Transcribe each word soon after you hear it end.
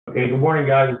Okay, good morning,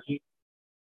 guys.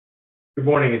 Good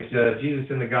morning. It's Jesus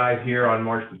and the guys here on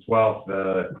March the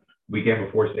 12th, weekend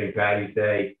before St. Patty's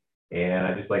Day. And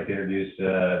I'd just like to introduce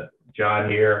John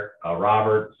here,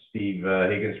 Robert, Steve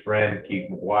Higgins' friend,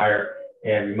 Keith McGuire.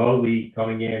 And remotely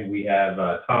coming in, we have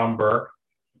Tom Burke,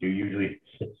 who usually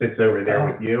sits over there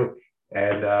with you.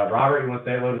 And Robert, you want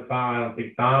to say hello to Tom? I don't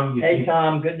think Tom. Hey,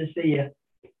 Tom, good to see you.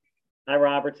 Hi,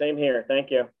 Robert. Same here. Thank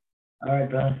you. All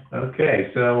right, Ben. Okay,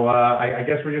 so I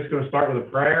guess we're just going to start with a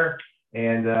prayer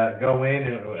and go in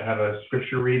and have a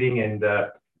scripture reading. And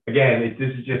again,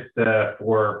 this is just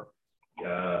for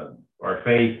our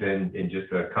faith and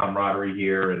just a camaraderie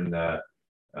here. And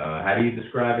how do you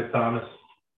describe it, Thomas?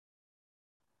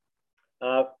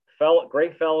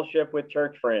 Great fellowship with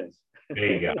church friends. There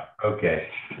you go. Okay.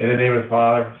 In the name of the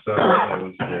Father, Son, and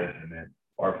Holy Spirit. Amen.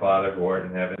 Our Father who art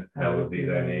in heaven, hallowed be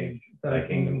thy name. Thy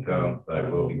kingdom come, thy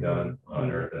will be done on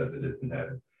earth as it is in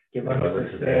heaven. Give unto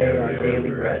us today our daily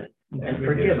bread, and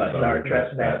forgive us our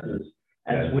trespasses,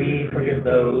 as we forgive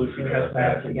those who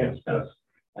trespass against us.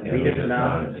 And lead us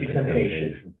not into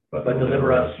temptation, but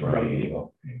deliver us from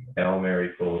evil. Hail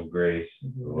Mary, full of grace,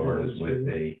 the Lord is with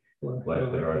thee.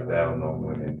 Blessed art thou among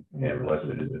women, and blessed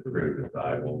is the fruit of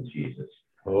thy womb, Jesus.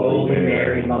 Holy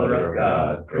Mary, Mother of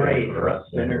God, pray for us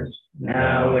sinners,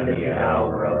 now and at the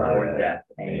hour of our death.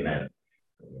 Amen.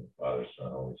 Father,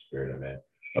 Son, Holy Spirit, amen.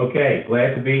 Okay,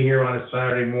 glad to be here on a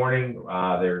Saturday morning.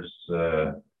 There's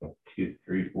 1, 2,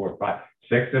 3, 4, 5,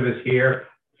 6 of us here.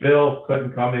 Phil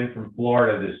couldn't come in from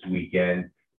Florida this weekend.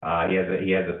 He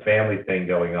has a family thing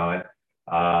going on.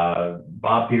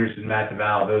 Bob Peterson, Matt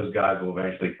Deval, those guys will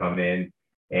eventually come in.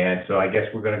 And so I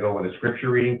guess we're going to go with a scripture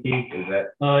reading, Keith. Is that?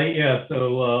 Yeah,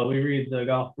 so we read the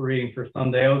gospel reading for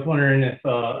Sunday. I was wondering if,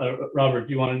 Robert,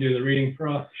 do you want to do the reading for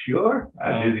us? Sure.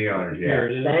 I'll do the honors, yeah. Here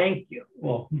it is. Thank you.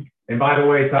 Well, and by the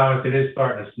way, Thomas, it is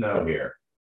starting to snow here.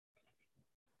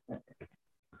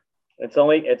 It's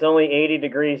only 80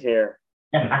 degrees here.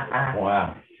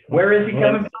 Wow. Where is he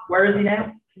coming from? Where is he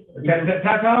now?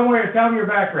 Tell me your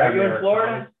background. Are you in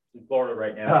Florida? In Florida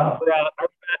right now. Oh.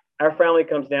 Our family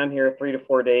comes down here 3 to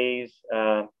 4 days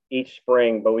each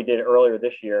spring, but we did it earlier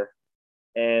this year.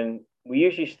 And we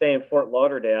usually stay in Fort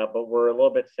Lauderdale, but we're a little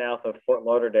bit south of Fort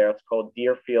Lauderdale. It's called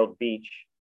Deerfield Beach.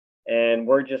 And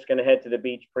we're just going to head to the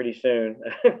beach pretty soon.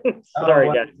 Sorry,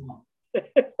 guys.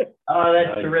 Oh,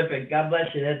 that's terrific. God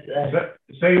bless you. That's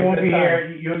so you won't be here.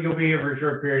 You'll be here for a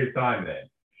short period of time then.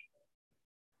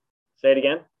 Say it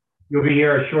again. You'll be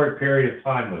here a short period of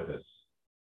time with us.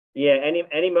 Yeah,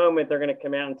 any moment they're going to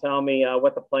come out and tell me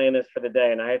what the plan is for the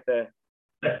day, and I have to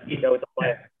go with the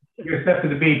plan. You're set to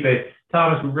the beat, but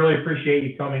Thomas, we really appreciate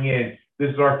you coming in. This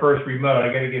is our first remote.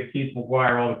 I got to give Keith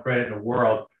McGuire all the credit in the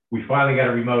world. We finally got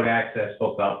a remote access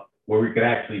hooked up where we could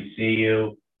actually see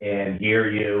you and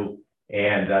hear you,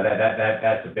 and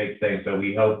that's a big thing. So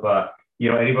we hope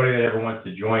anybody that ever wants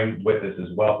to join with us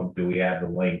is welcome to. We have the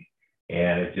link,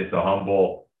 and it's just a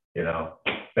humble,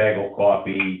 bagel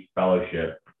coffee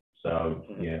fellowship. So,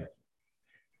 yeah.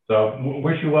 So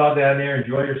wish you well down there.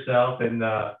 Enjoy yourself. And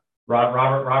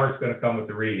Robert's going to come with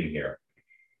the reading here.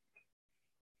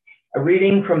 a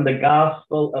reading from the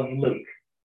Gospel of Luke.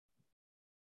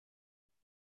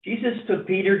 Jesus took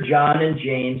Peter, John, and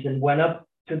James and went up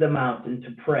to the mountain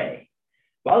to pray.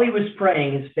 While he was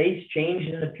praying, his face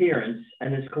changed in appearance,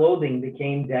 and his clothing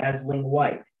became dazzling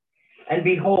white. And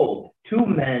behold, two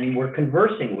men were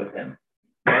conversing with him,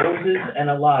 Moses and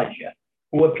Elijah,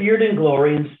 who appeared in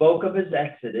glory and spoke of his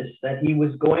exodus that he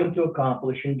was going to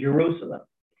accomplish in Jerusalem.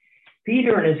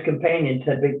 Peter and his companions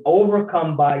had been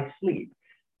overcome by sleep,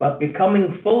 but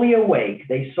becoming fully awake,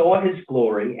 they saw his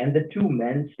glory and the two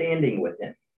men standing with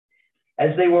him.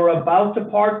 As they were about to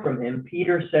part from him,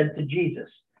 Peter said to Jesus,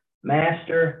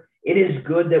 "Master, it is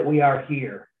good that we are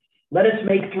here. Let us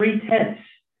make 3 tents,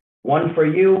 one for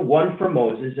you, one for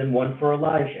Moses, and one for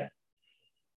Elijah."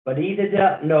 But he did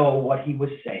not know what he was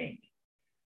saying.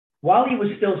 While he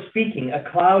was still speaking, a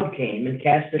cloud came and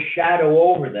cast a shadow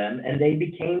over them, and they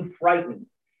became frightened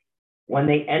when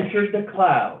they entered the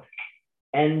cloud.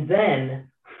 And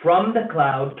then from the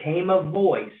cloud came a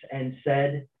voice and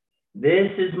said,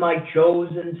 "This is my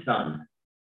chosen son.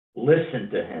 Listen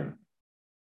to him."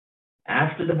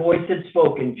 After the voice had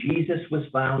spoken, Jesus was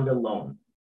found alone.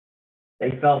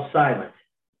 They fell silent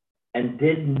and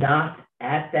did not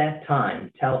at that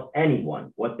time tell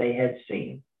anyone what they had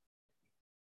seen.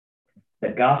 The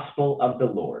Gospel of the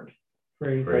Lord.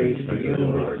 Praise to you,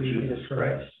 Lord Jesus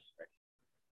Christ.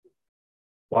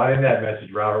 Why in that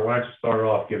message, Robert? Why don't you start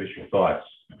off, give us your thoughts?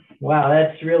 Wow,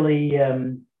 that's really,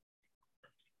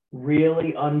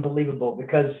 really unbelievable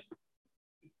because,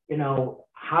 you know,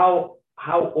 how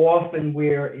how often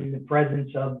we're in the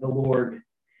presence of the Lord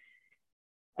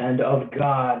and of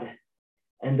God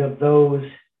and of those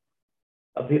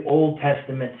of the Old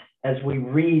Testament as we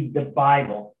read the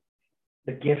Bible,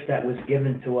 the gift that was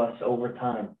given to us over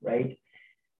time, right?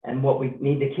 And what we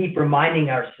need to keep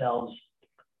reminding ourselves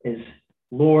is,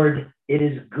 Lord, it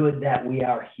is good that we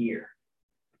are here,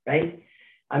 right?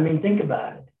 I mean, think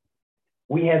about it.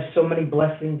 We have so many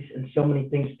blessings and so many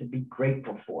things to be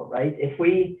grateful for, right? If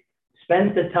we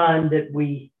spent the time that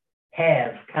we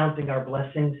have counting our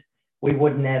blessings, we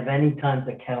wouldn't have any time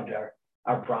to count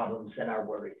our problems and our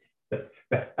worries. That's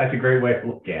a great way to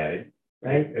look at it.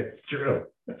 Right? It's true.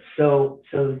 So,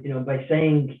 by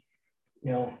saying,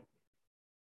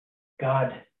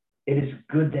 God, it is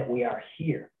good that we are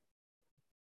here.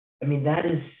 I mean, that's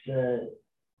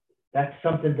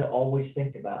something to always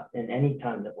think about in any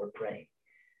time that we're praying,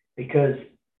 because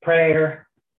prayer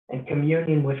and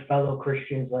communion with fellow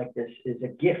Christians like this is a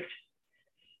gift.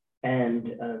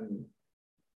 And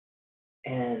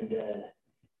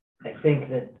I think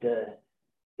that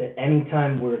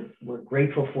anytime we're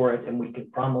grateful for it and we can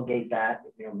promulgate that,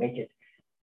 make it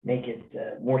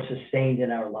more sustained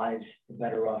in our lives, the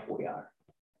better off we are.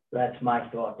 So that's my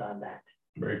thought on that.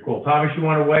 Very cool. Thomas, you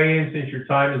want to weigh in since your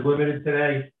time is limited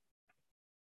today?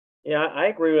 Yeah, I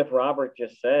agree with Robert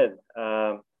just said.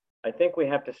 I think we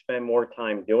have to spend more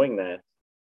time doing that,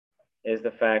 is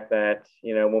the fact that,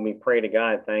 when we pray to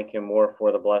God, thank him more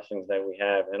for the blessings that we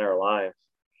have in our lives.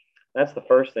 That's the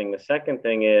first thing. The second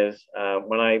thing is,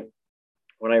 when I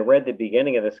read the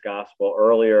beginning of this gospel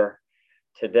earlier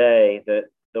today, that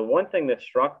the one thing that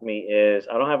struck me is,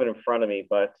 I don't have it in front of me,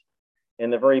 but in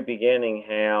the very beginning,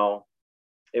 how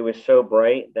it was so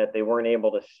bright that they weren't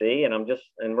able to see. And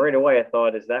right away I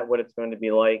thought, is that what it's going to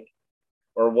be like?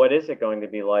 Or what is it going to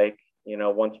be like,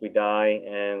 once we die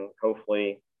and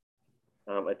hopefully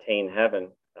attain heaven,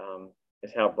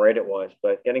 is how bright it was.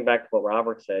 But getting back to what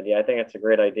Robert said, yeah, I think that's a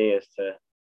great idea as to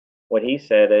what he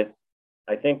said.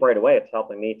 I think right away it's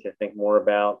helping me to think more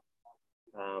about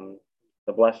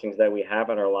the blessings that we have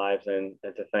in our lives and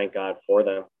to thank God for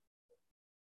them.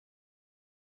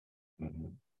 Mm-hmm.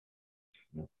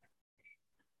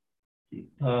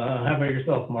 How about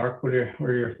yourself, Mark? What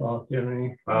are your thoughts? Do you have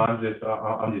any? Well,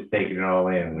 I'm just taking it all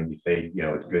in when you say,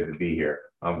 it's good to be here.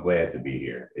 I'm glad to be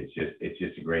here. It's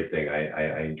just a great thing.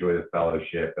 I enjoy the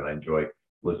fellowship, and I enjoy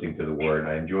listening to the word. And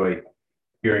I enjoy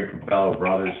hearing from fellow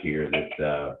brothers here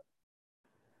that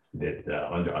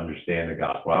understand the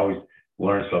gospel. I always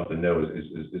learn something new.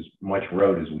 As much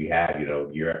road as we have,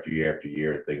 year after year after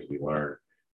year, and things we learn.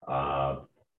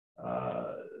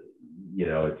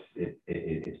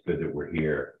 It's good that we're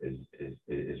here, as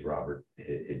Robert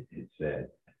had said.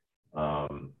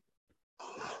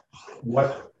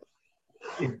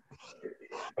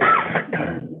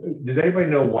 Does anybody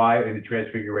know why in the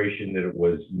Transfiguration that it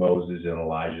was Moses and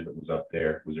Elijah that was up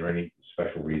there? Was there any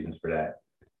special reasons for that?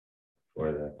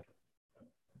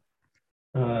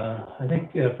 I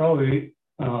think probably,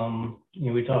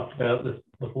 we talked about this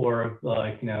before of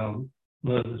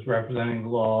Moses representing the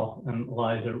law and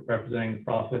Elijah representing the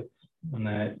prophets, and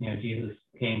that, Jesus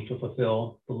came to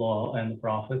fulfill the law and the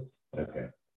prophets. Okay.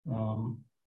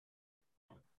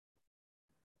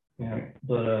 But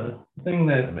the thing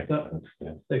that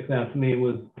sticks out to me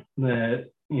was that,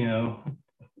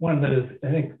 one of those, I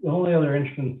think the only other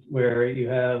instance where you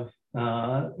have,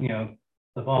 the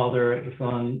Father, the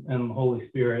Son, and the Holy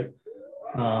Spirit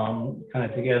kind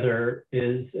of together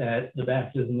is at the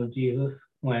baptism of Jesus,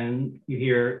 when you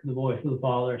hear the voice of the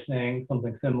Father saying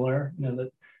something similar,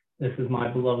 that this is my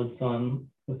beloved Son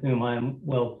with whom I am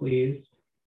well pleased.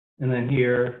 And then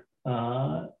here,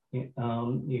 you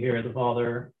hear the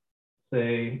Father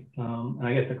say, and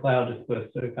I guess the cloud is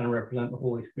supposed to kind of represent the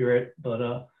Holy Spirit, but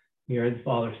you hear the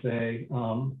Father say,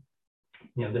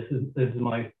 this is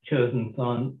my chosen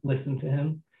Son, listen to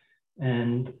him.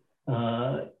 And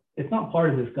it's not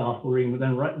part of this gospel reading, but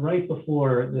then right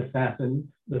before this happens,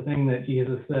 the thing that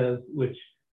Jesus says, which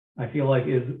I feel like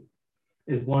is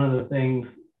one of the things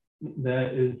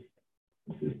that is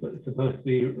supposed to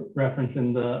be referenced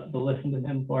in the listen to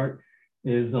him part,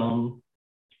 is so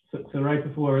right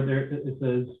before there it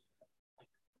says,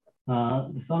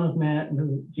 the Son of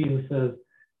Man, Jesus says,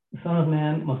 the Son of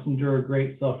Man must endure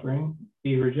great suffering,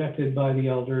 be rejected by the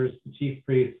elders, the chief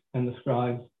priests, and the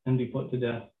scribes, and be put to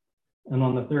death, and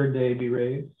on the third day be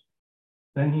raised.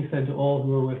 Then he said to all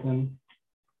who were with him,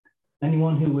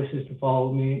 anyone who wishes to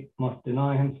follow me must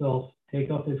deny himself,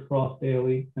 take up his cross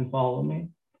daily, and follow me.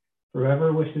 For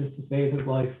whoever wishes to save his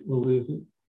life will lose it,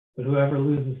 but whoever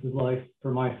loses his life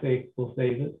for my sake will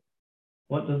save it.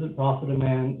 What does it profit a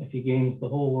man if he gains the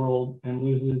whole world and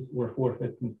loses or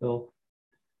forfeits himself?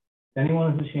 If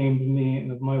anyone is ashamed of me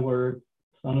and of my words,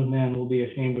 the Son of Man will be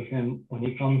ashamed of him when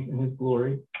he comes in his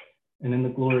glory and in the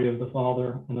glory of the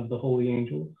Father and of the holy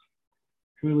angels.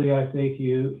 Truly I say to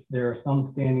you, there are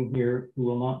some standing here who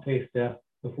will not taste death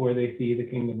before they see the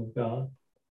kingdom of God.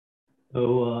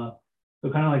 So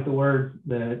kind of like the words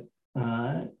that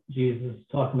Jesus is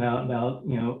talking about,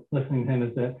 listening to him,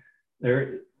 is that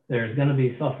there's going to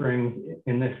be sufferings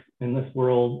in this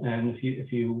world, and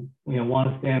if you want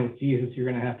to stand with Jesus, you're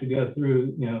going to have to go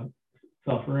through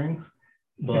sufferings.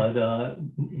 But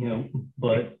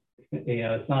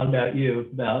it's not about you.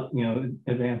 It's about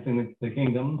advancing the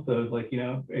kingdom. So it's like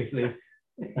basically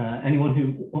anyone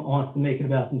who wants to make it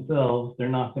about themselves, they're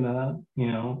not gonna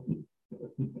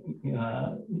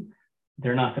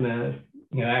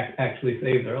actually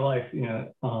save their life.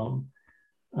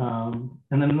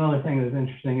 And then another thing that's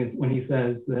interesting is when he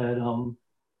says that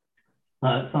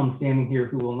some standing here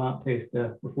who will not taste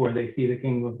death before they see the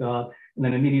kingdom of God, and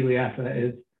then immediately after that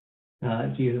is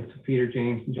Jesus to Peter,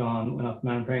 James, and John went up the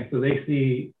mountain praying. So they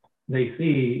see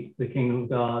the kingdom of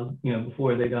God,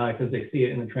 before they die, because they see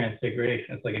it in the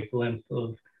transfiguration. It's like a glimpse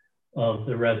of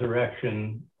the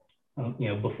resurrection,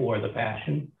 before the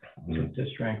passion, to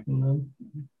strengthen them.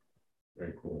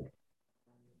 Very cool.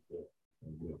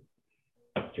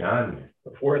 John?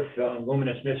 The fourth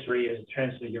luminous mystery is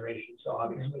transfiguration. So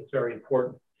obviously it's very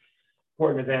important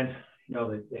event.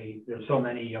 That there's so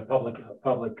many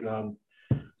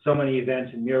so many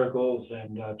events and miracles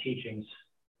and teachings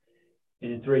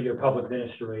in the 3-year public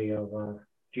ministry of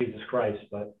Jesus Christ.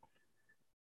 But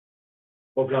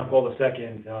Pope John Paul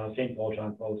II, St. Paul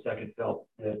John Paul II, felt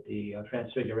that the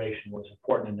transfiguration was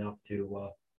important enough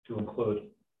to include,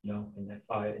 in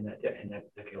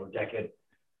that particular decade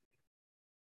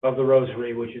of the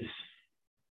Rosary, which is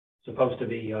supposed to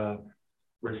be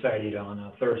recited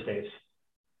on Thursdays,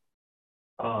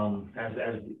 as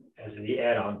the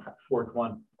add-on, fourth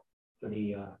one for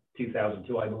the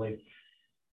 2002, I believe.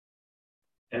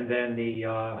 And then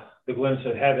the glimpse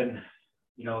of heaven,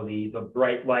 the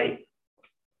bright light.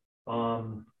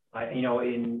 In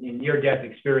near-death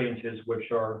experiences,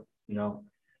 which are,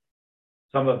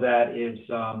 some of that is,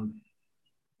 some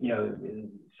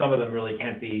of them really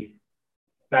can't be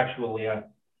factually,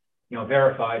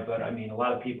 verified. But I mean, a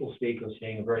lot of people speak of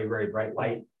seeing a very, very bright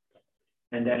light,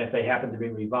 and then if they happen to be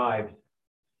revived,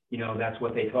 that's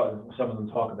what they talk. Some of them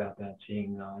talk about that,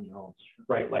 seeing,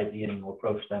 bright light beginning to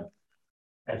approach them,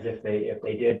 as if they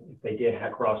did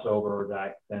have crossover or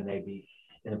die, then they'd be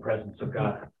in the presence of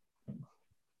God.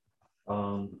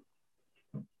 And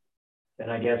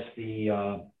I guess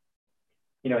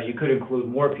you could include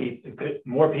more people.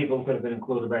 More people could have been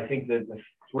included, but I think that the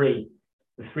three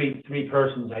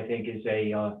persons, I think, is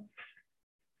a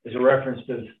reference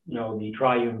to the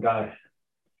triune God.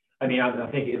 I mean, I'm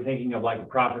thinking of like the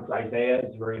prophets. Isaiah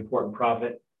is a very important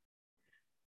prophet,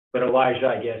 but Elijah,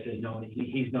 I guess, is known.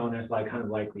 He's known as like kind of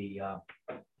like the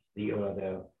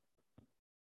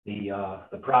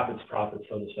prophet's prophet,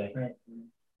 so to say. Right.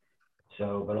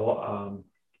 So, but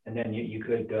and then you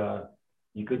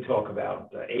could talk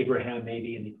about Abraham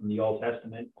maybe from the Old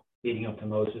Testament leading up to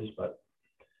Moses, but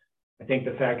I think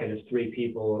the fact that it's 3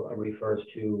 people refers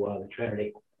to the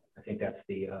Trinity. I think that's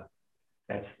the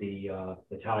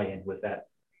tie-in with that.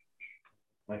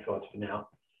 My thoughts for now.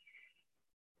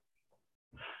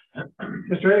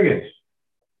 Mr. Higgins?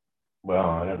 Well,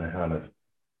 I don't know how to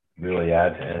really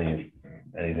add to anything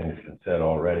that's been said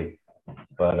already,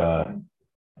 but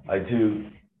I do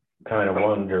kind of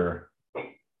wonder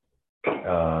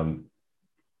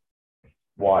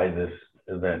why this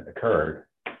event occurred.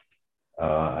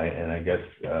 And I guess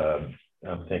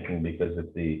I'm thinking because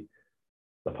if the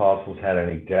apostles had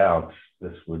any doubts,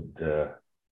 this would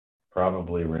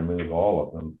probably remove all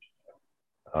of them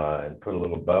and put a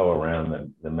little bow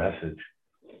around the message.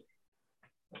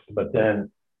 But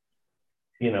then,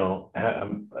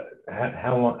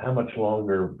 how much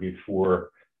longer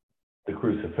before the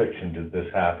crucifixion did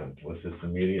this happen? Was this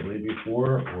immediately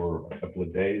before, or a couple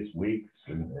of days, weeks?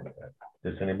 And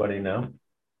does anybody know?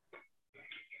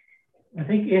 I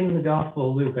think in the Gospel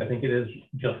of Luke, I think it is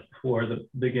just before the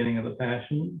beginning of the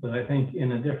Passion, but I think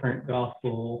in a different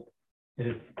Gospel,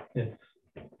 it's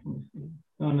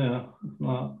oh no, it's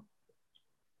not.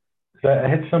 I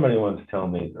had somebody once tell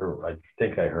me, or I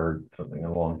think I heard something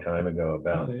a long time ago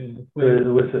about,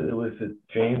 was it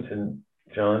James and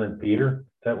John and Peter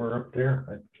that were up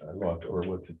there? I lost, or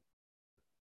was it?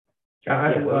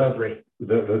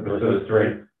 Those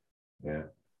three. Yeah.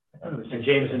 And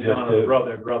James and John are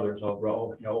brothers,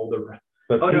 older.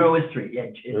 Oh, no, it was 3. Yeah,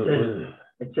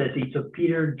 it It says he took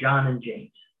Peter, John, and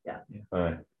James. Yeah. All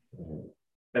right.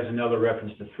 That's another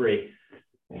reference to three.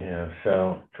 Yeah,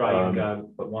 so. Triune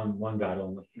God, but one God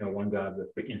only, one God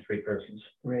in three persons.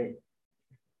 Right.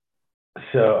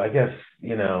 So I guess,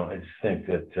 I just think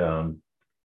that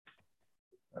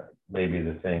maybe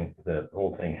the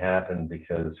whole thing happened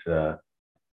because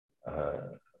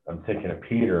I'm thinking of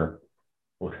Peter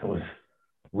was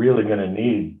really going to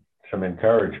need some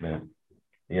encouragement,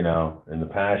 in the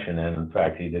passion. And in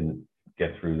fact, he didn't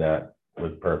get through that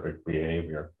with perfect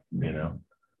behavior,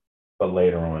 but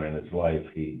later on in his life,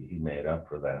 he made up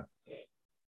for that.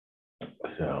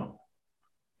 So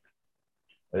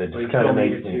it just kind of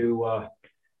makes me to,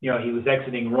 he was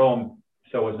exiting Rome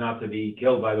so as not to be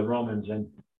killed by the Romans, and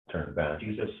turn back.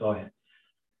 Jesus saw him,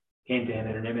 came to him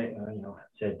in an image,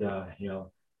 said,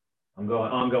 I'm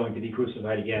going to be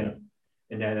crucified again,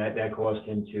 and then that caused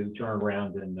him to turn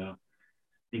around and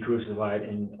be crucified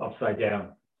and upside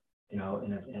down, in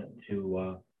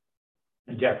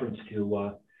deference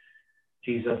to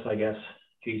Jesus, I guess.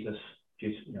 Jesus,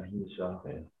 he was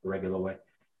the regular way.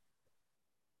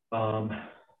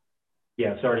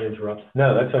 Yeah, sorry to interrupt.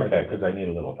 No, that's okay, because I need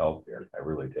a little help here. I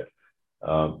really did.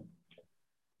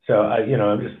 So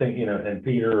I'm just thinking, and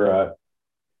Peter,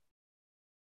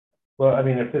 well, I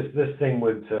mean, if this thing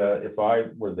would, if I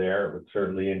were there, it would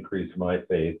certainly increase my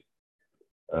faith.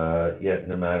 Yet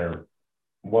no matter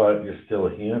what, you're still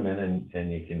a human,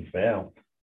 and you can fail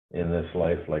in this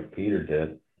life like Peter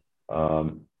did,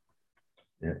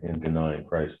 in denying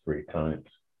Christ 3 times.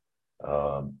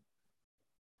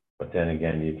 But then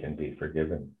again, you can be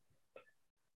forgiven.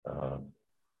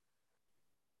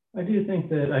 I do think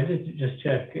that I did just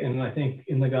check, and I think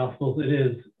in the Gospels it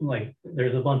is like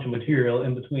there's a bunch of material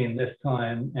in between this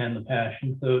time and the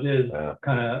Passion, so it is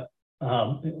kind of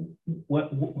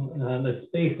the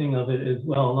spacing of it is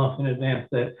well enough in advance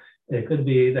that it could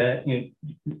be that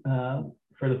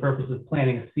for the purpose of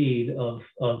planting a seed of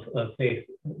faith,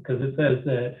 because it says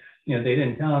that they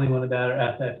didn't tell anyone about it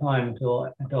at that time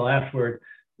until afterward.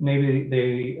 Maybe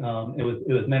it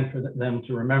was meant for them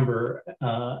to remember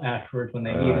afterwards when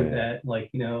they needed that,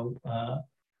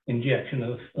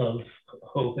 injection of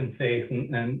hope and faith,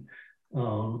 and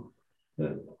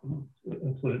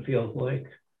that's what it feels like.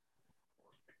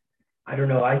 I don't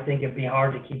know. I think it'd be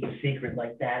hard to keep a secret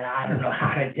like that. I don't know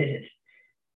how they did it.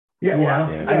 Yeah,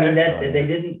 I mean, they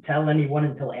didn't tell anyone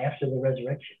until after the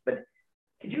resurrection. But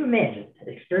could you imagine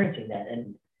experiencing that?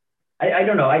 And I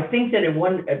don't know. I think that at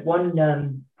one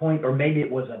point, or maybe it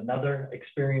was another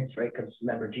experience, right? Because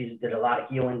remember, Jesus did a lot of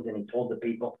healings, and he told the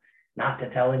people not to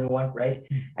tell anyone, right?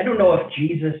 I don't know if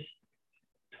Jesus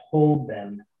told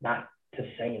them not to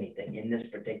say anything in this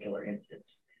particular instance,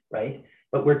 right?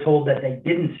 But we're told that they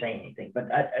didn't say anything.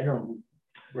 But I don't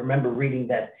remember reading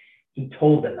that he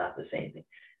told them not to say anything.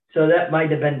 So that might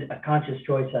have been a conscious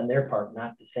choice on their part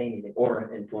not to say anything, or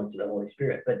an influence of the Holy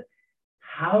Spirit. But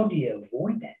how do you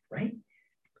avoid that, right?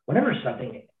 Whenever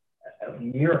something, a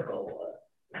miracle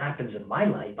happens in my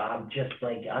life, I'm just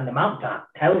like on the mountaintop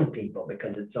telling people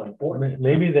because it's so important.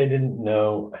 Maybe they didn't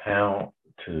know how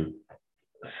to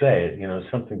say it.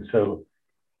 Something so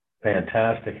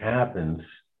fantastic happens,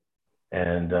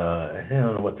 and they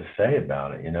don't know what to say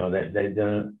about it. They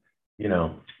don't.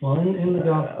 Well, in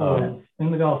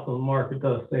the Gospel of Mark, it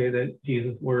does say that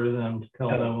Jesus ordered them to tell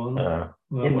them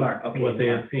what they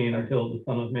had seen until the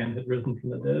Son of Man had risen from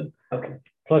the dead. Okay.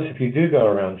 Plus, if you do go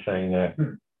around saying that,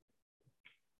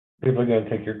 people are going to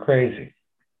think you're crazy.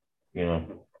 Yeah,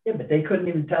 but they couldn't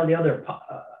even tell the other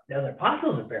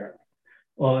apostles apparently.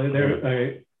 Well, obviously,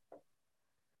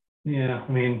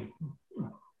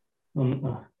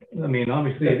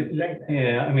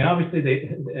 obviously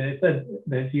they said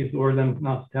that Jesus ordered them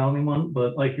not to tell anyone,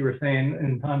 but like you were saying,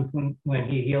 in times when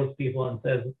he heals people and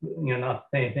says, not to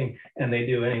say anything, and they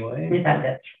do anyway. Yeah,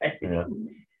 that's right.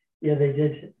 Yeah, they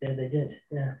did. Yeah, they did.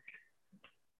 Yeah.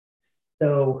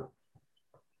 So,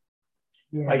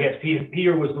 yeah. I guess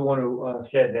Peter was the one who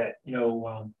said that,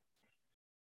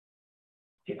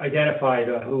 identified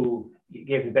who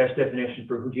gave the best definition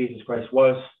for who Jesus Christ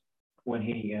was when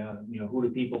he, who do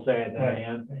people say that I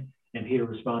am? And Peter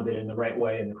responded in the right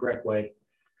way, in the correct way.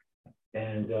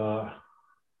 And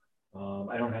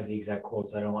I don't have the exact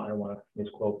quotes. I don't want to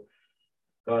misquote.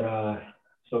 But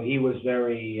so he was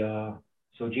very,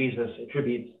 so Jesus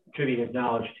attributed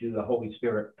knowledge to the Holy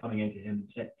Spirit coming into him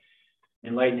and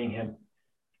enlightening him.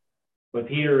 But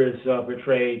Peter is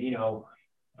portrayed,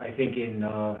 I think in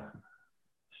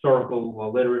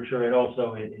historical literature, and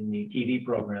also in the TV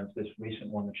programs, this recent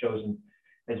one, The Chosen,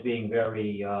 as being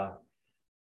very,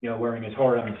 wearing his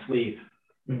heart on his sleeve,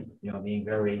 being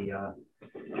very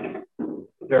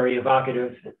very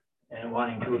evocative and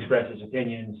wanting to express his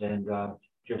opinions and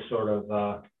just sort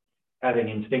of having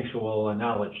instinctual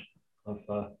knowledge of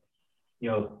you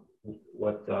know,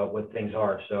 what things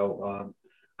are. So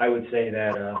I would say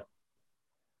that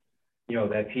you know,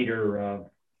 that Peter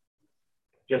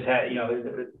just had, you know,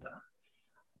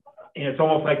 and it's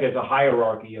almost like there's a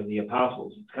hierarchy of the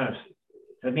apostles. It's kind of,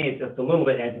 to me, it's a little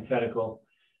bit antithetical,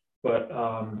 but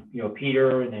you know,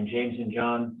 Peter and then James and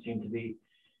John seem to be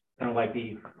kind of like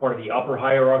the part of the upper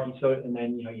hierarchy. So, and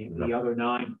then, you know, the other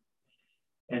 9.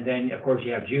 And then, of course,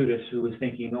 you have Judas, who was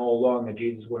thinking all along that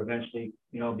Jesus would eventually,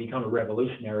 you know, become a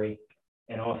revolutionary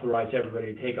and authorize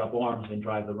everybody to take up arms and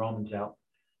drive the Romans out.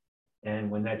 And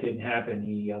when that didn't happen,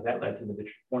 that led to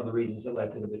one of the reasons that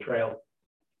led to the betrayal,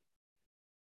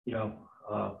 you know,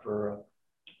 for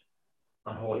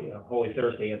on Holy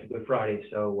Thursday after Good Friday.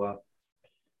 So,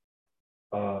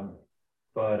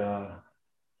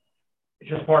 it's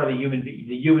just part of the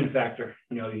human factor.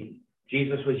 You know,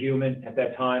 Jesus was human at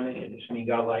that time, and it just mean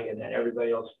godlike, and then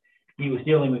everybody else, he was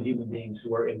dealing with human beings who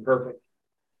were imperfect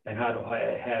and had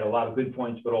a lot of good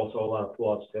points, but also a lot of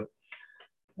flaws too.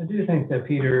 I do think that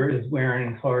Peter is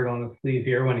wearing his heart on his sleeve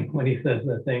here when he says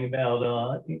that thing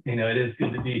about you know, it is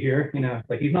good to be here. You know, it's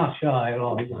like he's not shy at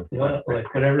all. He's just,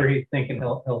 like whatever he's thinking,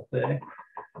 he'll say.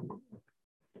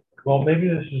 Well, maybe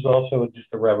this is also just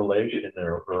a revelation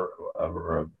or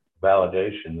a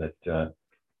validation that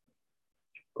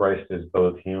Christ is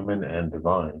both human and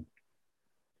divine.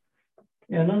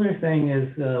 Yeah, another thing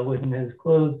is with his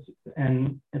clothes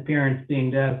and appearance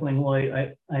being dazzling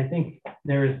white, I think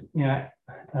there's, you know,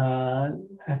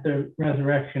 at the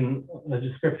resurrection, the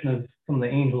description of some of the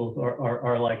angels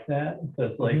are like that. So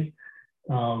it's like,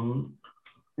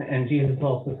 and Jesus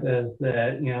also says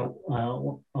that, you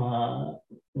know,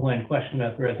 when questioned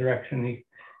about the resurrection,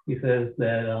 he says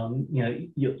that, you know,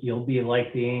 you'll be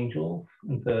like the angels.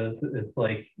 And so it's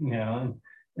like, you know,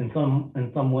 in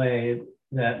some way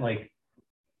that like,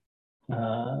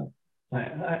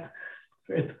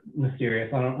 it's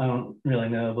mysterious. I don't really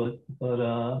know, but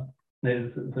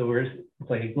it's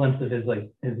like a glimpse of his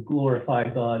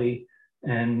glorified body,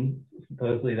 and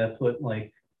supposedly that's what,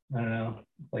 like, I don't know,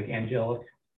 like angelic.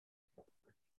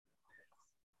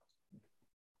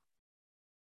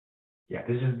 Yeah,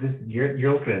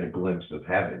 you're looking at a glimpse of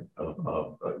heaven,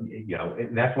 of you know,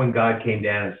 and that's when God came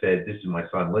down and said, "This is my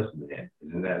son, listen to him."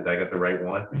 Isn't that, I got the right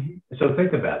one? Mm-hmm. So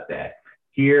think about that.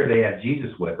 Here they have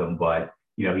Jesus with them, but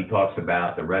you know, he talks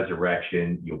about the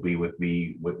resurrection. You'll be with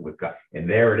me with God, and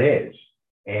there it is.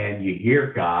 And you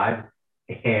hear God,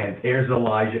 and there's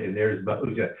Elijah, and there's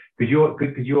Moses. Could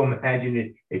you imagine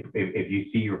it if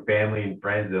you see your family and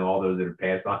friends and all those that have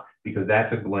passed on? Because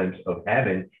that's a glimpse of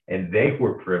heaven, and they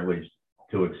were privileged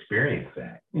to experience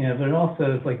that. Yeah, but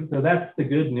also it's like, so that's the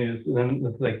good news. And then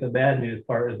it's like the bad news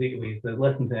part is he says,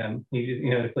 listen to him. He just,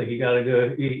 you know, it's like you got to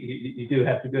go. You do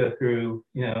have to go through,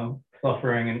 you know,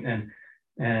 suffering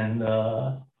and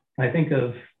I think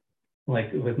of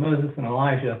like with Moses and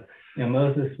Elijah. You know,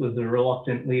 Moses was a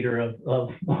reluctant leader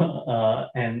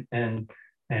and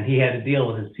he had to deal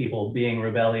with his people being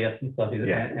rebellious and stuff.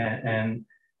 Yeah. And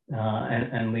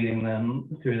leading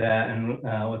them through that. And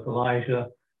with Elijah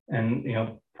and, you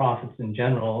know, prophets in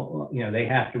general, you know, they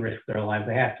have to risk their lives.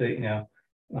 They have to, you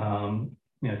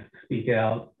know, speak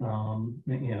out,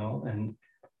 you know, and,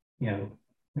 you know,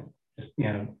 just, you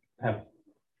know, have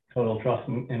total trust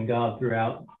in God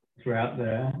throughout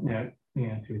the, you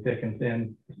know, through thick and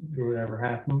thin, through whatever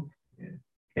happens. Yeah.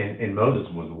 And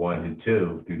Moses was the one who,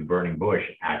 too, through the burning bush,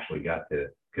 actually got to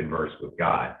converse with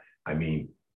God. I mean,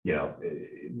 you know,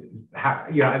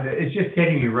 it's just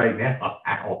hitting you right now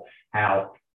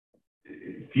how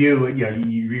few, you know,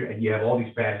 you have all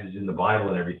these passages in the Bible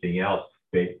and everything else,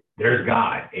 but there's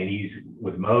God, and he's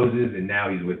with Moses, and now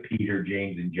he's with Peter,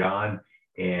 James, and John,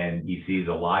 and he sees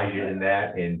Elijah in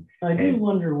that. And I do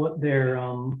wonder what they're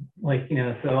like, you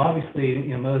know, so obviously, you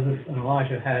know, Moses and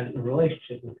Elijah had a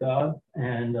relationship with God,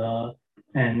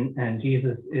 and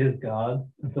Jesus is God.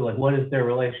 And so like, what is their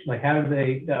relation? Like, how do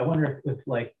they, I wonder if it's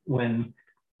like when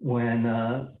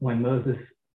Moses,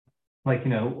 like,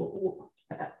 you know,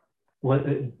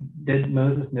 did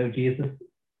Moses know Jesus,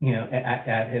 you know,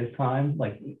 at his time,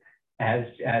 like as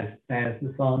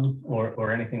the son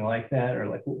or anything like that? Or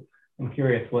like, I'm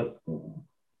curious what,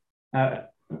 I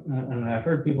don't know, I've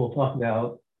heard people talk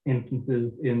about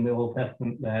instances in the Old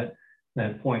Testament that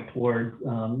point towards,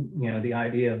 you know, the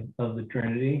idea of the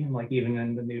Trinity. And like even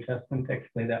in the New Testament,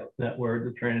 technically that word,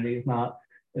 the Trinity, is not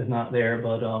there.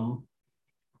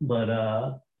 But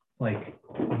like,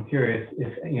 I'm curious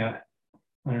if, you know,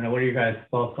 I don't know, what are your guys'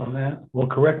 thoughts on that? Well,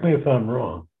 correct me if I'm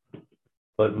wrong,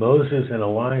 But Moses and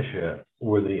Elijah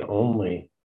were the only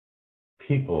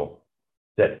people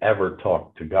that ever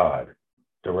talked to God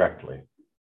directly,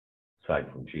 aside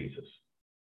from Jesus.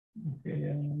 Okay,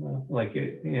 yeah, like,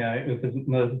 because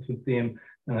Moses would see him,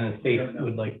 and then his face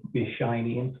would like be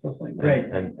shiny and stuff like that. Right.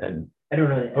 And I don't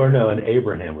know. or no, and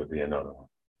Abraham would be another one.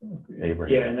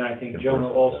 Abraham. Yeah, and I think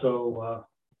Jonah also,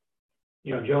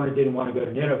 Jonah didn't want to go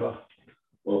to Nineveh.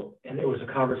 Well, And there was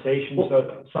a conversation,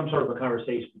 some sort of a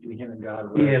conversation between him and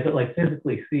God. Yeah, but like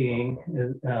physically seeing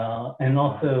is, and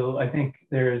also I think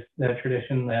there's that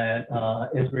tradition that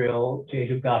Israel,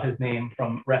 Jacob got his name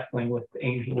from wrestling with the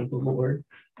angel of the Lord.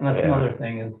 And that's another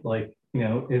thing is like,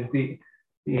 is the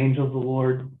angel of the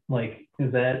Lord, like,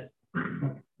 is that,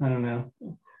 I don't know.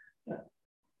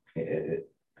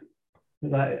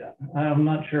 I'm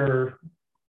not sure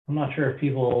if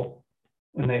people,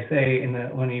 when they say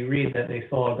when you read that they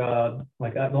saw God,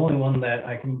 like the only one that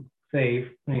I can say,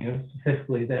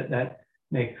 specifically that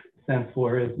makes sense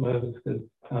for is Moses, because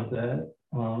of the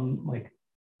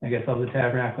I guess of the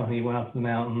tabernacle, and he went up to the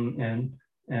mountain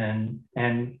and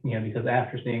because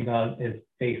after seeing God, his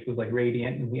face was like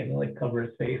radiant and he had to like cover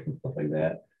his face and stuff like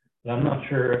that. But I'm not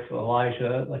sure if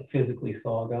Elijah like physically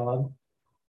saw God.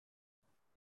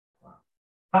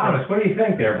 Thomas, what do you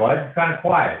think there, bud? It's kind of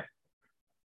quiet.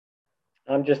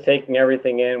 I'm just taking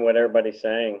everything in, what everybody's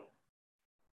saying.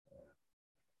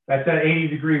 That's that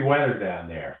 80-degree weather down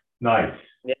there. Nice.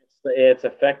 It's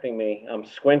affecting me. I'm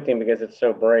squinting because it's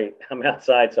so bright. I'm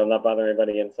outside, so I'm not bothering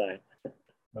anybody inside.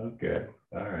 Okay.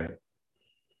 All right.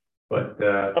 But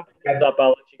I'll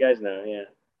let you guys know. Yeah.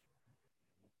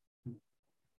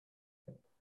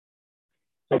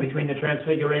 So between the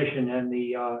Transfiguration and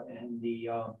the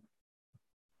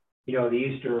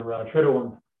Easter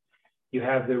Triduum, you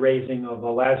have the raising of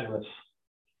Lazarus,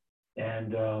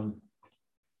 and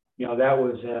that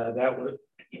was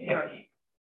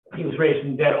he was raised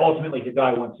from the dead, ultimately to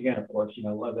die once again, of course, at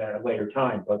a later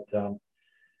time. But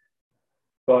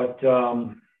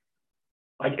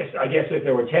I guess if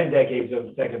there were 10 decades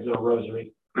of the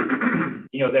Rosary,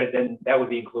 then that would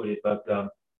be included. But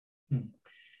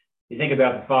you think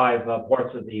about the 5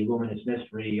 parts of the luminous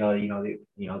mystery,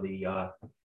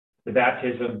 the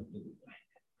baptism,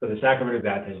 for the sacrament of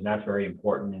baptism, that's very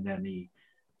important. And then the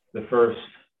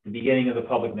beginning of the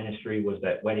public ministry was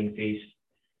that wedding feast.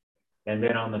 And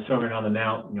then on the Sermon on the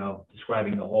Mount,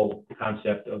 describing the whole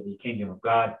concept of the kingdom of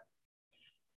God.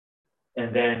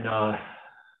 And then,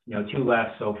 2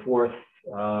 left, so 4th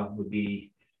would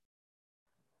be,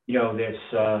 this,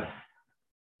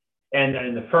 and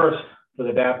then the 1st for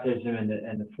the baptism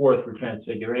and the 4th for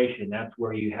transfiguration, that's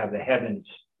where you have the heavens,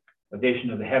 a vision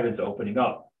of the heavens opening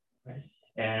up. Right.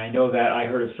 And I know that I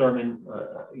heard a sermon,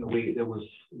 there was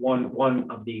one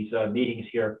of these meetings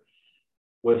here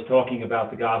was talking about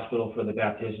the gospel for the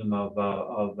baptism of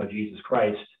Jesus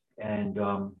Christ. And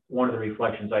one of the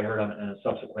reflections I heard in a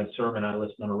subsequent sermon I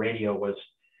listened on the radio was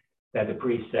that the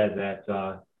priest said that,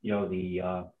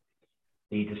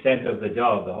 the descent of the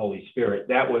dove, the Holy Spirit,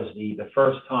 that was the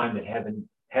first time that heaven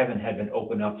had been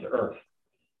opened up to earth.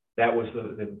 That was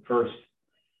the first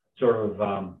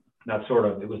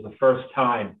it was the first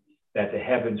time that the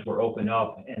heavens were opened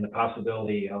up and the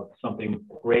possibility of something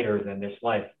greater than this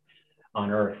life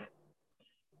on earth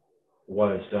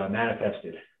was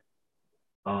manifested.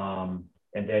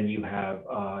 And then you have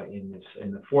in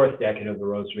the 4th decade of the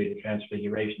Rosary, the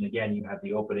Transfiguration, again, you have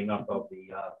the opening up of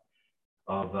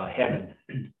heaven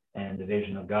and the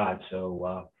vision of God.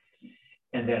 So,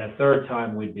 and then a 3rd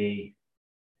time would be,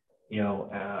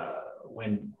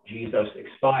 when Jesus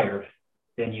expired,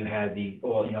 then you had the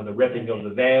ripping of the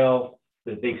veil,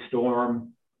 the big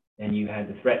storm, and you had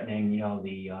the threatening,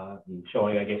 the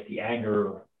showing, I guess, the anger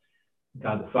of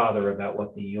God the Father about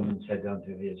what the humans had done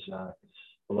to his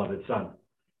beloved Son.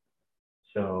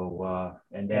 So,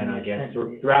 and then I guess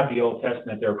throughout the Old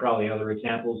Testament, there are probably other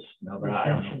examples. No, but I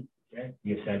don't know. Right.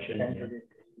 The Ascension. Yeah.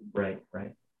 Right.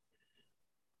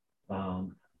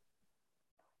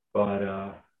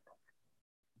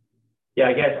 Yeah,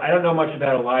 I guess I don't know much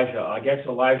about Elijah. I guess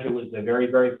Elijah was the very,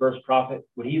 very first prophet.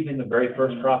 Would he have been the very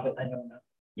first prophet? I don't know.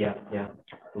 Yeah.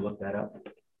 We'll look that up.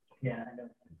 Yeah, I don't know.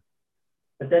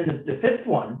 But then the 5th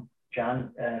one,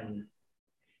 John,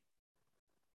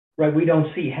 right, we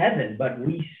don't see heaven, but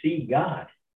we see God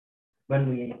when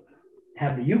we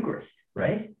have the Eucharist,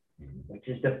 right? Which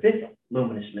is the 5th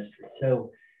luminous mystery.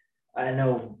 So I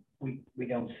know we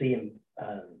don't see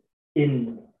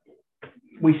him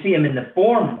we see him in the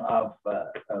form of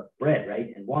bread,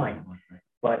 right, and wine,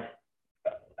 but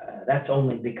that's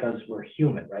only because we're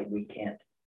human, right? We can't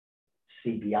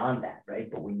see beyond that,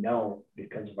 right? But we know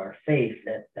because of our faith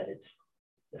that it's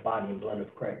the body and blood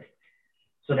of Christ.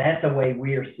 So that's the way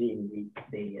we are seeing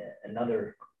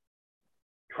another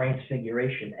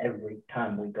transfiguration every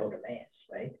time we go to Mass,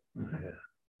 right? Yeah.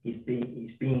 He's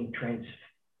being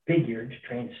transfigured,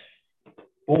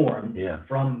 transformed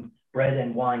from bread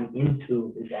and wine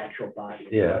into his actual body.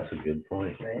 Yeah, that's a good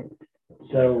point. Right.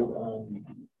 So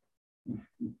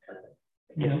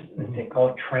I guess they call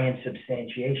it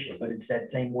transubstantiation, but it's that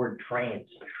same word transfigure,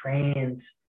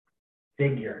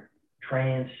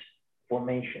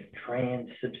 transformation,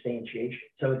 transubstantiation.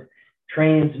 So it's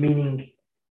trans meaning,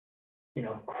 you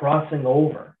know, crossing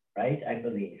over, right? I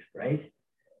believe, right?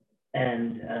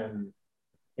 And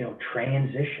you know,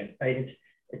 transition, right?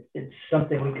 It's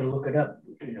something we can look it up.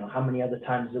 You know, how many other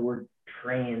times the word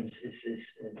trans is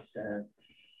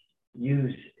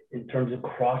used in terms of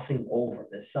crossing over.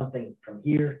 There's something from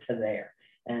here to there,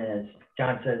 and as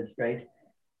John says, right,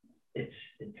 it's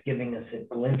giving us a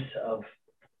glimpse of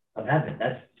heaven.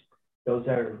 Those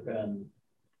are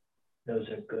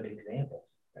good examples,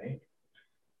 right?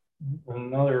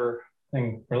 Another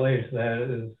thing related to that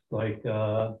is like,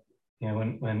 you know,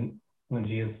 when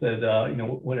Jesus said, you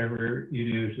know, whatever you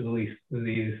do to the least of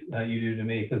these, you do to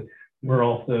me, because we're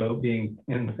also being,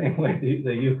 in the same way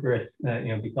the Eucharist,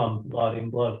 you know, becomes the body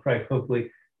and blood of Christ. Hopefully,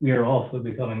 we are also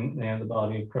becoming, you know, the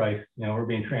body of Christ. You know, we're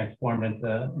being transformed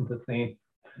into saints.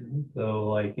 So,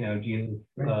 like, you know, Jesus,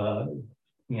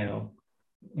 you know,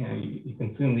 you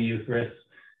consume the Eucharist,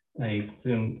 you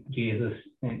consume Jesus,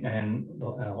 and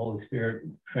the Holy Spirit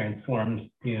transforms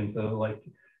you. And so, like,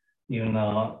 even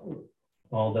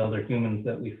all the other humans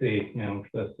that we see, you know, we're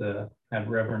supposed to have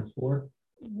reverence for.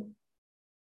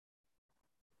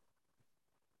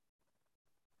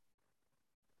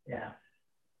 Yeah.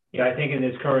 Yeah, I think in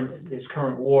this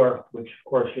current war, which of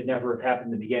course should never have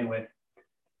happened to begin with,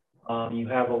 you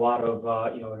have a lot of,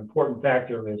 you know, an important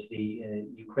factor is the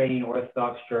Ukrainian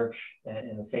Orthodox Church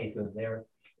and the faith of their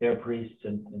priests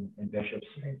and bishops.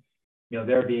 You know,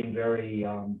 they're being very,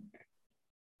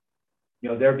 you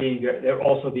know, they're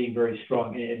also being very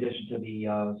strong. In addition to the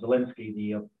Zelensky,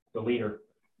 the leader,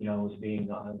 you know, has been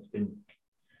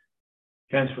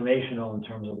transformational in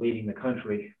terms of leading the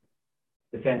country,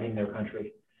 defending their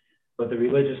country. But the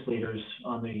religious leaders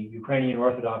on the Ukrainian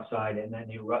Orthodox side, and then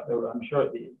I'm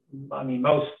sure,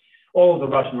 all of the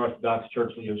Russian Orthodox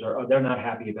Church leaders they're not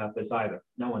happy about this either.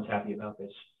 No one's happy about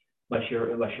this, unless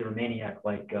you're a maniac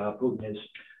like Putin is.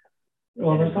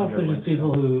 Well, there's also just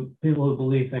people who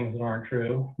believe things that aren't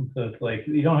true. So it's like,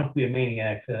 you don't have to be a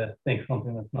maniac to think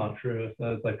something that's not true.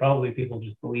 So it's like, probably people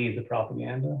just believe the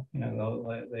propaganda. You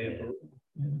know,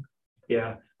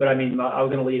 Yeah, but I mean, I was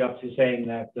going to lead up to saying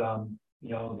that you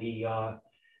know, the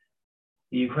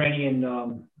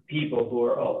Ukrainian people who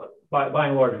are by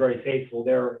and large very faithful,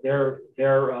 they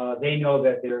know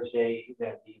that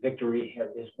that the victory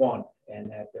is won, and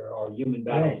that there are human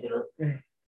battles that are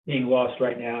being lost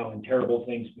right now, and terrible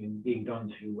things being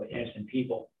done to innocent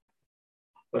people.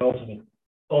 But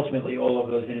ultimately, all of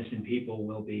those innocent people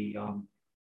will be,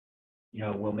 you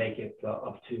know, will make it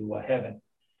up to heaven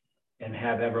and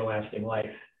have everlasting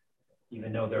life,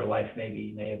 even though their life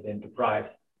may have been deprived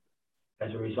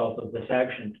as a result of this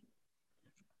action.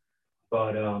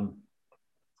 But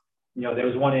you know, there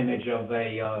was one image of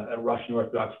a Russian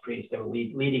Orthodox priest that was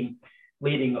leading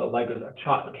like a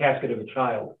casket of a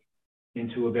child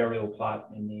into a burial plot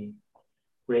in the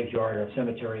graveyard or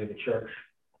cemetery of the church,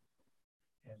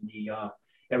 and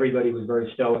everybody was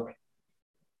very stoic,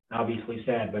 obviously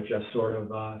sad, but just sort of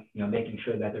you know, making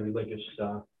sure that the religious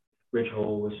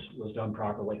ritual was done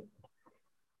properly,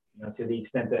 you know, to the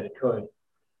extent that it could.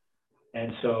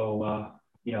 And so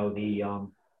you know, the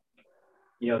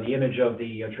image of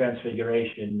the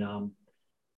transfiguration,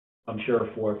 I'm sure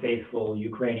for faithful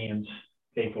Ukrainians,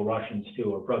 faithful Russians too,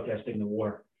 who are protesting the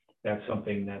war, that's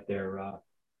something that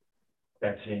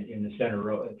that's in the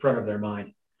center, in front of their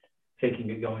mind,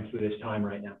 going through this time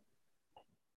right now.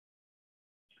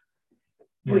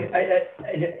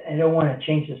 I don't want to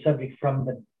change the subject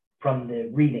from the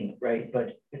reading, right?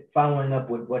 But following up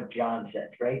with what John said,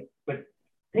 right? But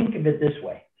think of it this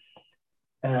way.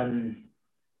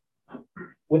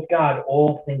 With God,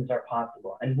 all things are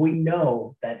possible. And we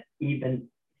know that even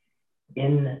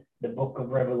in the book of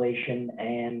Revelation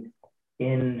and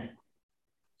in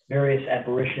various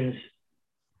apparitions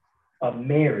of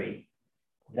Mary,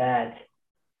 that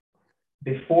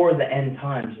before the end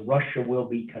times, Russia will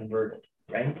be converted,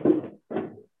 right?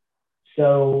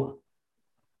 So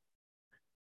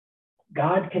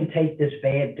God can take this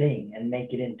bad thing and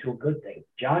make it into a good thing.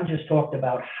 John just talked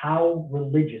about how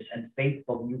religious and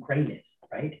faithful Ukraine is,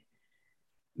 right?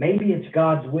 maybe it's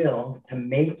God's will to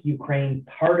make Ukraine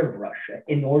part of Russia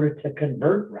in order to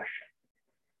convert Russia.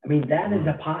 I mean, that is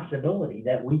a possibility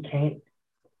that we can't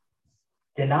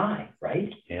deny,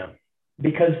 right? Yeah.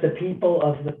 Because the people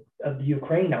of the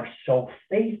Ukraine are so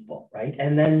faithful, right?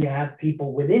 And then you have people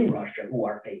within Russia who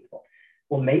are faithful.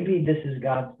 Well, maybe this is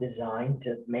God's design to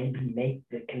maybe make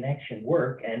the connection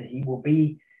work, and he will be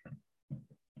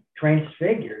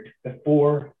transfigured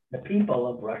before the people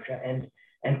of Russia and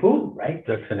Putin, right?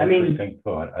 That's an I mean, interesting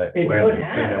thought. it could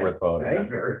happen, never thought of right?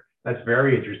 that. That's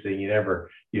very interesting. You never,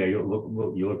 you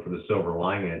look for the silver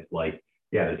lining. It's like,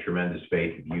 yeah, the tremendous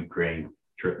faith of Ukraine.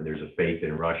 There's a faith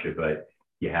in Russia, but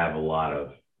you have a lot of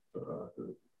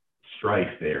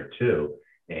strife there too,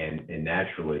 and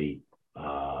naturally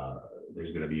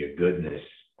there's going to be a goodness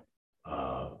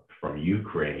from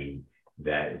Ukraine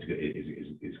that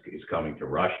is coming to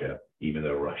Russia, even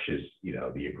though Russia's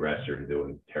the aggressor and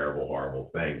doing terrible, horrible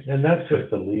things. And that's just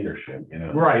the leadership,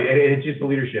 Right, and it's just the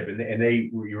leadership, and they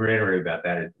reiterated about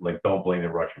that. It's like, don't blame the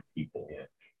Russian people.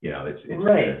 It's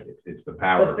right. It's the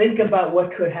power. But think about what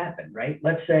could happen, right?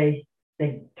 Let's say they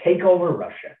take over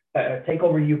Russia, take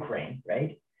over Ukraine,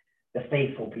 right? The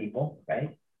faithful people,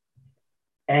 right?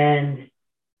 And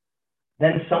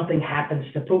then something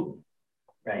happens to Putin,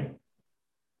 right?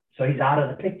 So he's out of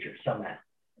the picture somehow.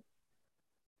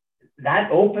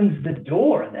 That opens the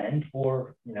door then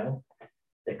for,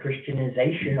 the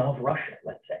Christianization of Russia,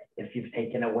 let's say, if you've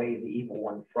taken away the evil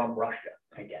one from Russia,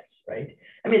 I guess, right?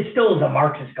 I mean, it still is a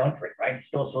Marxist country, right? It's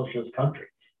still a socialist country,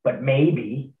 but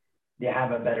maybe you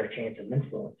have a better chance of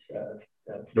influence.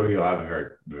 So you'll have a very,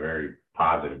 very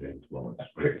positive influence.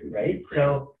 Right?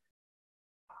 So,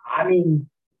 I mean,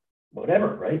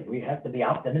 whatever, right? We have to be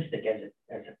optimistic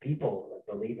as a people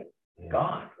that believe in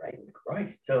God, right? In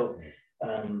Christ. So,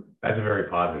 that's a very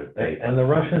positive take. And the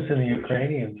Russians and the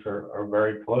Ukrainians are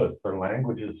very close. Their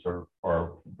languages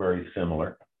are very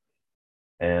similar,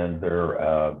 and their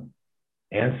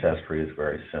ancestry is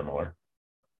very similar.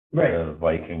 right. The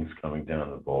Vikings coming down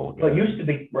the Volga. But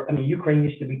Ukraine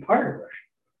used to be part of Russia,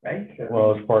 right? So,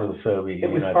 Well, it's part of the Soviet it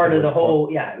was Union. part of the whole,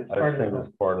 yeah, it was I part of think the it whole.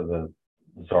 was part of the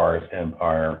Tsarist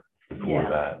Empire before Yeah.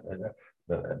 that.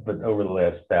 But over the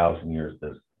last 1,000 years,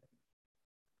 this.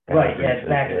 Right, yeah, it's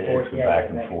back and It's forth, yeah, back back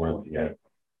and and forth, forth, yeah. right.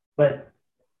 But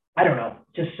I don't know,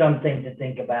 just something to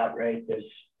think about, right? There's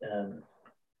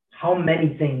how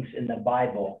many things in the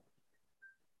Bible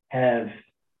have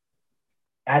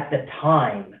at the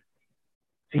time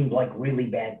seemed like really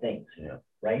bad things, Yeah.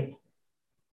 right?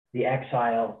 The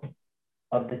exile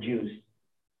of the Jews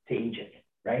to Egypt,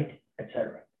 right?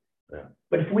 Etc. Yeah.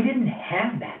 But if we didn't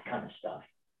have that kind of stuff,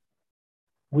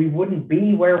 we wouldn't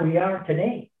be where we are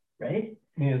today, right?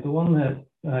 Yeah, the one that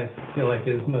I feel like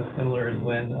is most similar is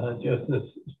when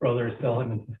Joseph's brothers sell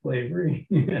him into slavery,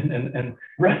 and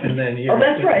Right. and then Oh,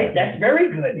 that's right. That's very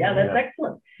good. Yeah, that's Yeah.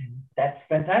 excellent. That's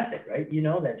fantastic, right? You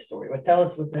know that story. Well, tell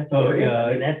us what that Oh, story yeah. is.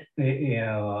 I mean,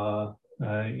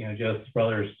 that's Joseph's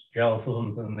brothers jealous of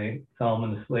him, and they sell him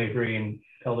into slavery and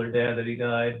tell their dad that he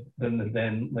died.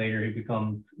 Then later he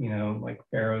becomes, like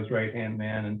Pharaoh's right-hand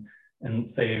man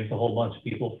and saves a whole bunch of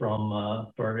people from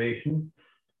starvation.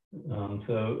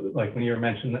 So like when you were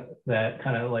mentioning that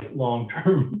kind of like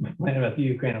long-term plan about the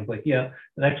Ukraine, I was like, yeah,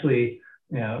 but actually,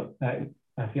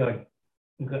 I feel like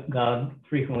God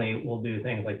frequently will do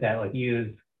things like that, like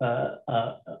use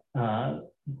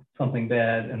something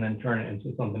bad and then turn it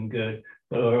into something good,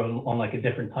 but on like a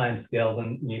different time scale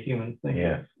than you humans think.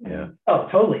 Yeah, yeah. oh,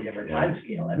 totally different Yeah. time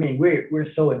scale. I mean,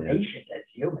 we're so impatient as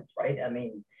humans, right? I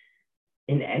mean,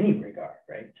 in any regard,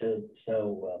 right? So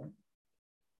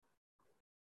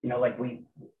like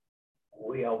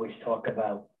we always talk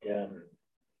about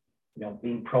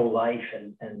being pro-life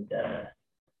and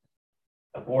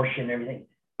abortion and everything,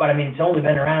 but I mean, it's only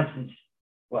been around since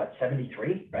what,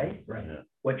 73, right? Right.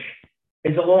 Which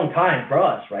is a long time for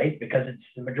us, right? Because it's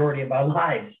the majority of our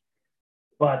lives.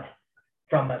 But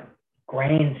from a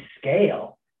grand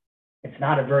scale, it's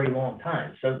not a very long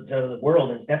time. So the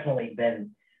world has definitely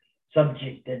been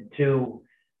subjected to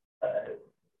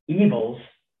evils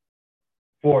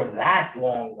for that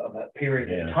long of a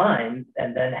period of time,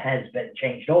 and then has been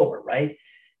changed over, right?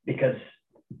 Because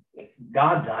in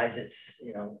God's eyes, it's,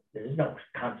 there is no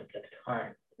concept of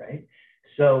time, right?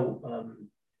 So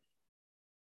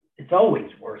it's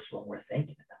always worse when we're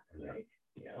thinking about it, right?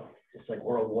 Just like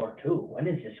World War II, when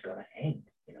is this going to end?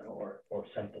 Or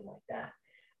something like that.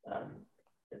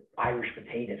 The Irish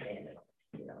potato famine,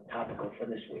 topical for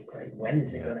this week, right? When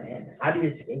is it going to end? How do you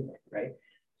escape it, right?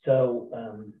 So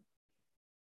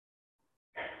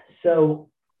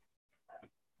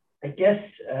I guess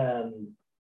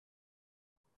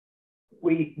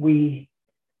we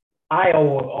I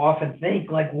often think,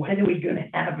 like, when are we going to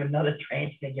have another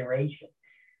transfiguration?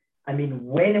 I mean,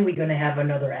 when are we going to have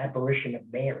another apparition of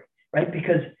Mary, right?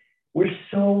 Because we're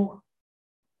so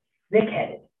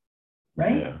thick-headed,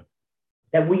 right? Yeah.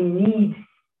 That we need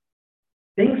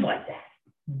things like that,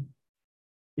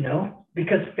 you know,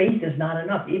 because faith is not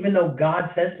enough. Even though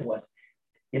God says to us,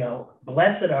 you know,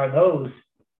 blessed are those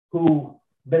who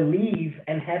believe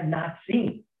and have not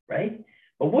seen, right?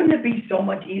 But wouldn't it be so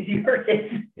much easier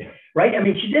if, right? I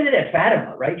mean, she did it at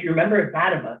Fatima, right? You remember at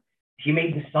Fatima, she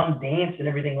made the sun dance and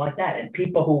everything like that. And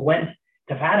people who went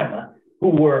to Fatima, who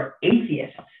were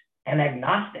atheists and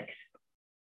agnostics,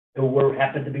 who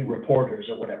happened to be reporters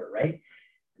or whatever, right?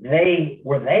 They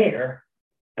were there,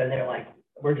 and they're like,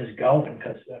 we're just going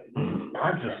because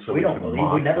nonsense. So we don't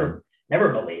believe. We never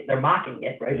believe. They're mocking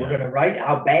it, right? Yeah. We're going to write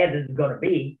how bad this is going to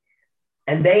be.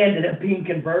 And they ended up being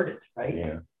converted, right?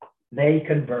 Yeah. They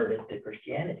converted to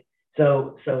Christianity.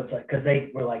 So it's like, because they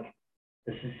were like,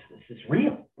 this is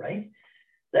real, right?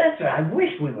 That's what I wish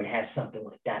we would have something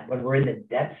like that when we're in the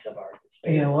depths of our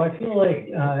despair. Yeah, well, I feel like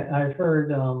I've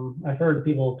heard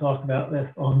people talk about this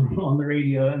on the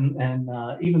radio, and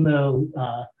even though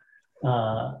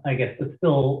I guess it's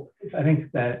still, I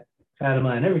think that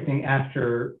Fatima and everything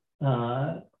after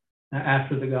the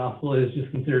gospel is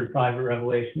just considered private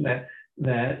revelation. That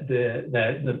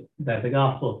the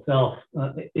gospel itself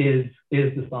is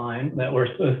the sign that we're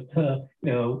supposed to,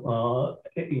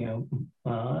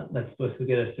 that's supposed to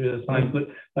get us through those times. But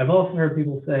I've also heard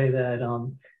people say that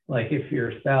like if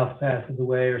your spouse passes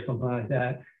away or something like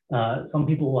that, some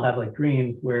people will have like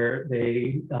dreams where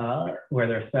where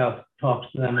their spouse talks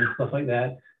to them and stuff like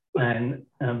that,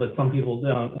 but some people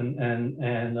don't, and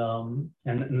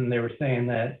they were saying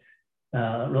that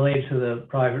related to the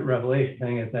private revelation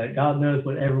thing is that God knows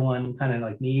what everyone kind of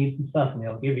like needs and stuff, and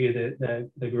He'll give you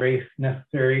the grace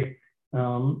necessary,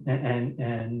 and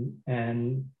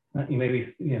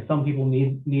maybe some people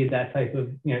need that type of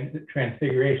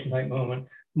transfiguration type moment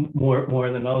more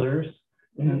than others.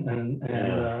 That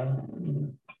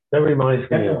reminds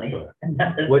me Definitely. of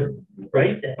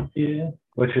Right.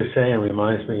 what you're saying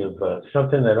reminds me of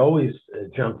something that always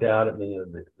jumped out at me,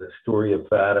 the story of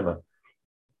Fatima,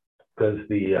 because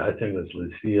I think it was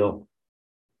Lucille.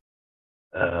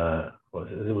 Was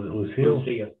it Lucille?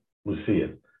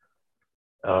 Lucia.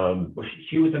 Well,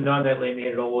 she was the nun that made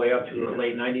it all the way up to the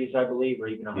late 90s, I believe, or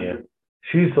even 100. Yeah.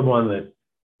 She's the one that,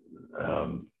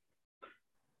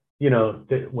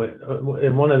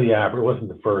 in one of the it wasn't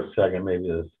the first, second, maybe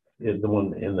the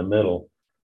one in the middle.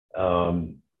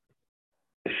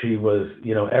 She was,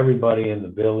 everybody in the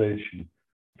village,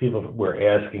 people were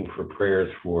asking for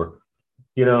prayers for,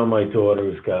 my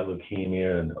daughter's got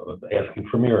leukemia, and asking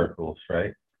for miracles,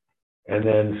 right? And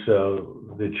then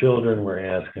so the children were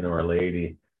asking Our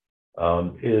Lady,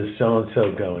 is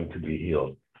so-and-so going to be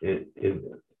healed? Is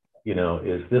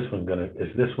this one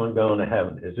going to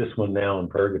heaven? Is this one now in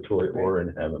purgatory or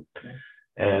in heaven?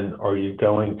 And are you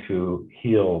going to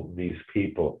heal these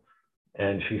people?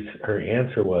 And her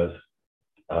answer was,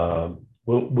 the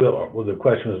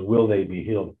question was, will they be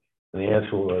healed? And the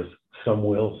answer was, some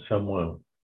will, some won't.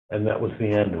 And that was the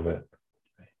end of it.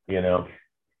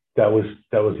 That was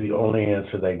the only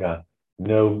answer they got.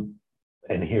 No,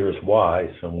 and here's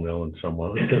why: some will and some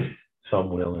won't. Just some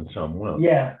will and some won't.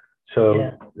 Yeah.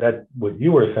 So that what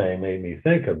you were saying made me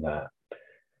think of that.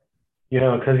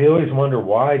 Because you always wonder,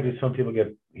 why do some people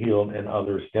get healed and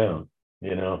others don't?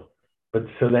 But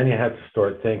so then you have to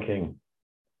start thinking,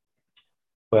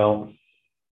 well,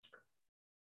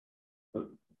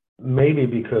 maybe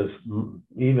because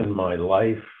even my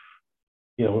life,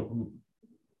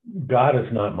 God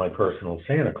is not my personal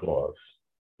Santa Claus,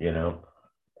 and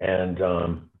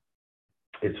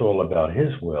it's all about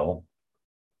His will,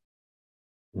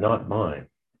 not mine,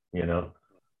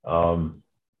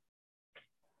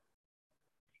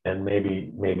 and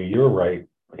maybe you're right.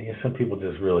 Some people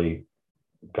just really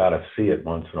got to see it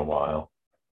once in a while,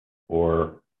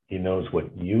 or He knows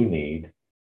what you need.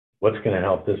 What's going to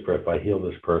help this person? If I heal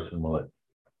this person, will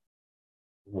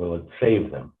it save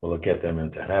them? Will it get them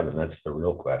into heaven? That's the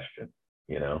real question,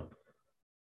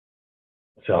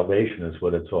 Salvation is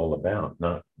what it's all about,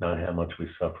 not how much we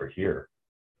suffer here.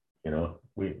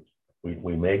 We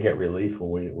may get relief or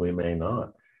we may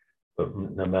not. But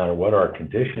no matter what our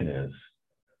condition is,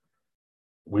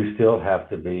 we still have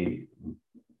to be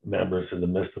members of the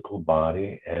mystical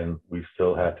body, and we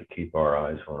still have to keep our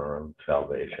eyes on our own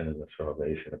salvation and the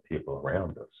salvation of people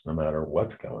around us, no matter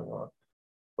what's going on,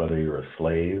 whether you're a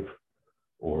slave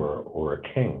or a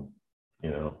king,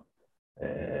 and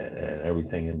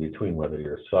everything in between, whether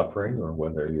you're suffering or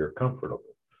whether you're comfortable.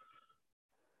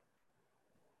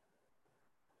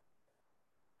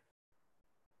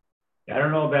 I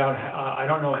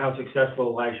don't know how successful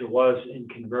Elijah was in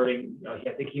converting.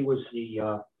 I think he was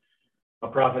a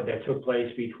prophet that took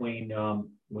place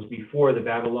was before the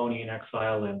Babylonian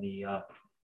exile and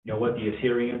what the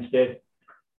Assyrians did.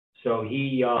 So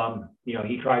he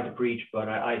tried to preach, but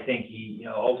I think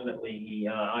ultimately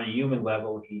on a human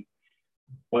level, he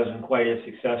wasn't quite as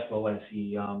successful as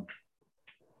he,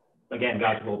 again,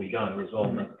 God's will be done. It was all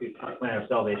in the plan of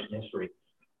salvation history.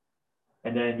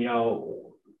 And then,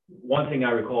 one thing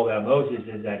I recall about Moses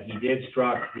is that he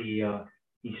struck the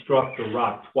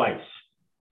rock twice.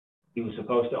 He was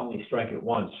supposed to only strike it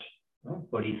once,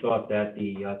 but he thought that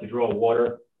to draw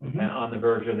water on the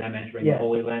verge of them entering the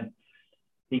Holy Land,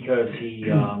 because he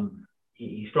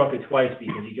struck it twice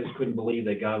because he just couldn't believe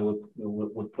that God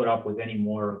would put up with any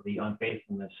more of the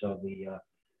unfaithfulness of the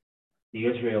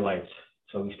Israelites.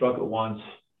 So he struck it once,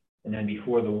 and then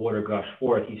before the water gushed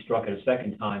forth, he struck it a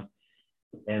second time.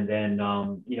 And then,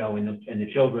 in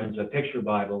the children's picture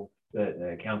Bible,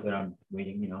 the account that I'm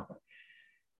reading,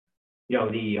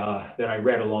 that I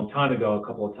read a long time ago, a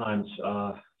couple of times,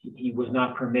 he was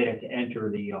not permitted to enter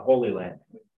the Holy Land.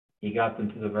 He got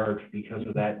them to the verge because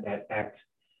of that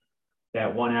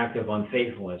one act of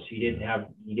unfaithfulness. He didn't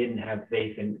have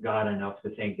faith in God enough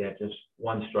to think that just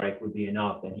one strike would be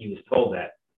enough. And he was told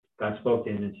that. God spoke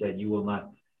to him and said, "You will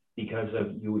not, because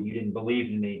of you didn't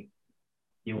believe in me,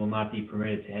 you will not be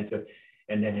permitted to enter."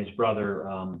 And then his brother,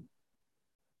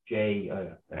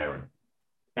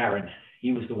 Aaron,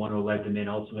 he was the one who led them in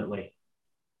ultimately.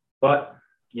 But,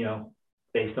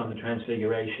 based on the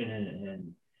transfiguration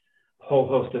and a whole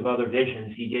host of other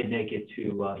visions, he did make it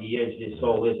to, his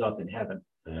soul is up in heaven.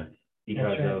 Yeah.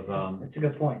 Because of, that's a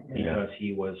good point. Because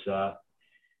he was,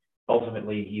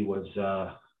 ultimately he was,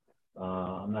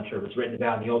 I'm not sure if it's written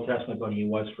about in the Old Testament, but he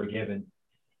was forgiven.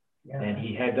 Yeah. And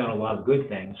he had done a lot of good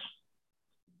things.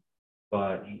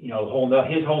 But, his whole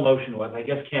notion was, I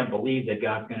just can't believe that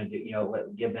God's going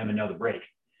to, give them another break.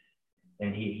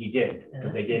 And he did,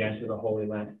 because they did enter the Holy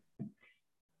Land.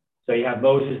 So you have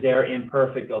Moses there,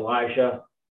 imperfect. Elijah,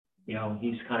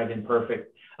 he's kind of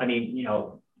imperfect. I mean,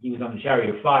 he was on the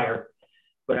chariot of fire,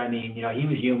 but I mean, he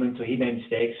was human, so he made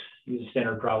mistakes. He was a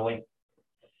sinner probably.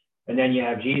 And then you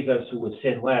have Jesus, who was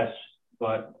sinless,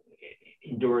 but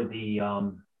endured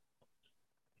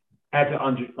had to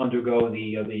undergo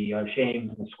the shame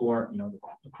and the scorn, the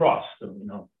cross,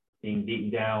 being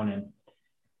beaten down and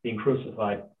being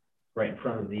crucified right in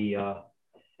front of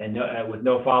with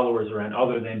no followers around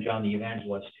other than John the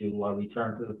Evangelist, to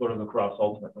return to the foot of the cross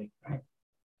ultimately.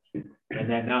 And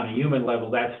then on a human level,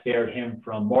 that spared him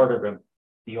from martyrdom.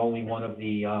 The only one of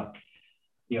the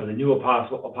new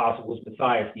apostle was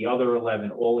Matthias. The other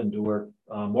 11 all endured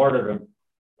martyrdom.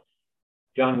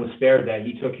 John was spared that.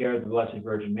 He took care of the Blessed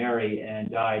Virgin Mary and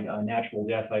died a natural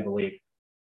death, I believe.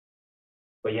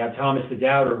 But you have Thomas the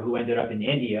Doubter, who ended up in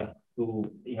India, who,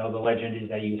 the legend is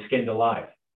that he was skinned alive.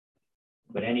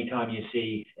 But anytime you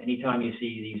see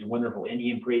these wonderful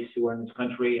Indian priests who are in this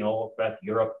country and all across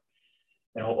Europe,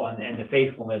 and the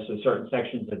faithfulness of certain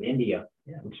sections of India,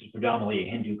 which is predominantly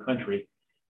a Hindu country,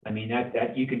 I mean,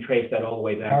 that you can trace that all the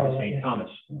way back to St.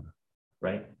 Thomas,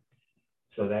 right?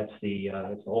 So that's the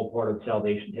whole part of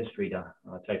salvation history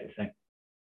type of thing.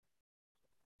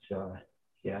 So,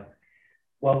 yeah.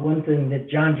 Well, one thing that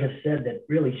John just said that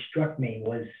really struck me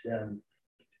was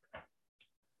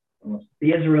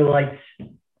the Israelites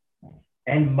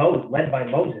and led by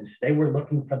Moses, they were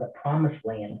looking for the promised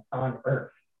land on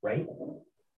earth, right?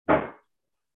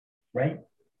 Right?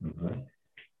 Mm-hmm.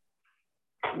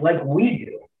 Like we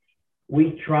do.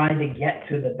 We try to get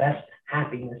to the best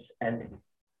happiness and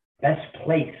best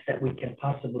place that we can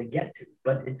possibly get to,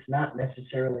 but it's not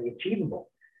necessarily achievable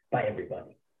by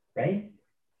everybody, right?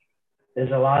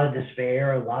 There's a lot of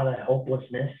despair, a lot of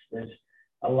hopelessness, there's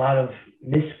a lot of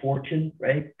misfortune,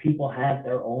 right? People have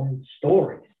their own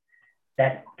stories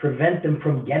that prevent them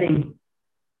from getting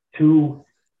to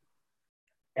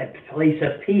a place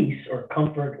of peace or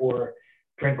comfort or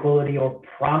tranquility or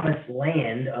promised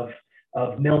land of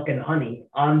milk and honey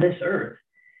on this earth.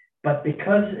 But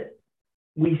because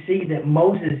we see that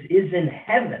Moses is in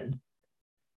heaven,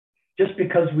 just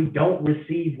because we don't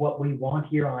receive what we want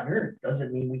here on earth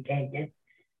doesn't mean we can't get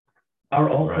our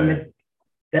ultimate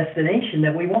destination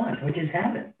that we want, which is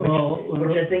heaven,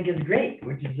 which I think is great,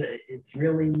 which is, it's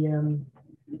really,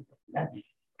 that's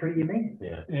pretty amazing.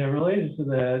 Yeah, related to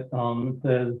that, it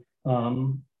says,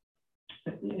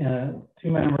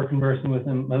 two men were conversing with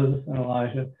him, Moses and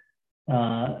Elijah,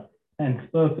 and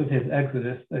spoke of his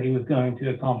exodus that he was going to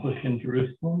accomplish in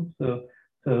Jerusalem. So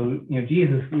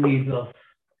Jesus leads us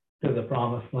to the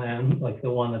promised land, like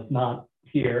the one that's not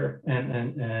here,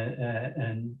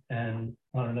 and I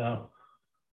don't know.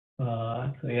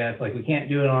 So yeah, it's like we can't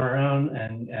do it on our own,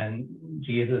 and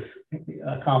Jesus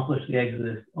accomplished the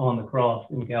Exodus on the cross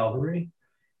in Calvary.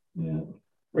 Yeah.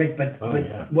 Right, but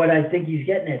what I think he's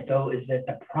getting at though is that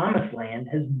the promised land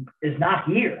is not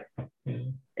here. Yeah.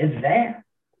 It's there,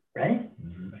 right?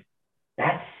 Mm-hmm.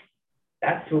 That's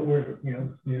what we're,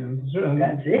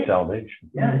 that's it. Salvation.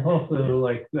 Yeah. And also,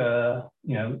 like, when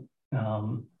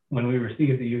we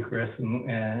receive the Eucharist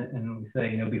and we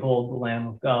say, behold the Lamb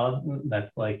of God,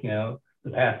 that's like, the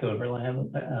Passover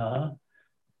Lamb.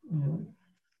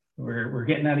 We're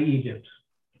getting out of Egypt.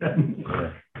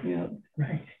 Yeah.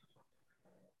 Right.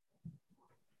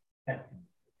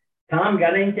 Tom,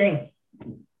 got anything?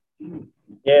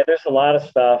 Yeah, there's a lot of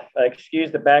stuff.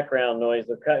 Excuse the background noise.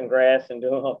 They're cutting grass and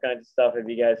doing all kinds of stuff if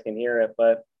you guys can hear it.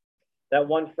 But that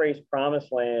one phrase,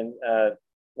 promised land,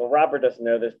 well, Robert doesn't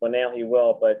know this, but now he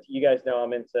will. But you guys know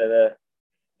I'm into the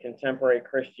contemporary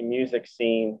Christian music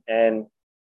scene. And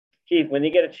Keith, when you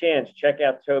get a chance, check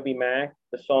out Toby Mac.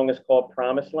 The song is called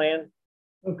Promised Land.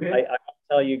 Okay. I won't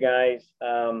tell you guys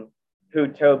who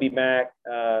Toby Mac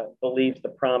believes the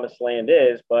Promised Land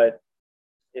is, but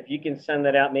if you can send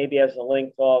that out maybe as a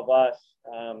link to all of us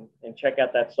and check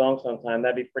out that song sometime,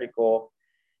 that'd be pretty cool.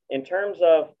 In terms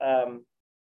of,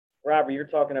 Robert, you're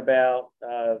talking about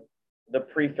the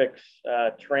prefix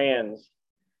trans.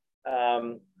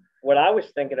 What I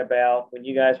was thinking about when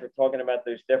you guys were talking about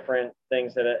those different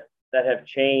things that have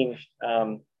changed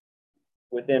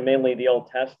within mainly the Old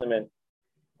Testament,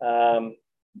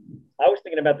 I was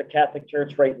thinking about the Catholic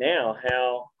Church right now,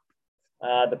 how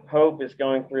the Pope is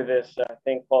going through this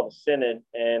thing called the Synod.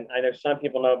 And I know some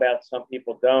people know about it, some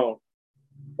people don't.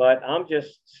 But I'm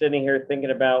just sitting here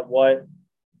thinking about what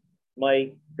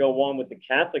might go on with the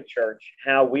Catholic Church,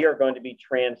 how we are going to be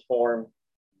transformed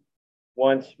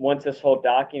once this whole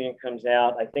document comes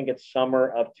out. I think it's summer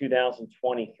of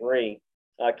 2023.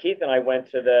 Keith and I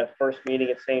went to the first meeting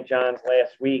at St. John's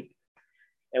last week,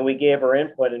 and we gave our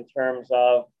input in terms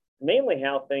of mainly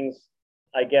how things,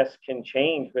 I guess, can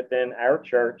change within our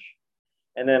church.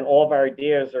 And then all of our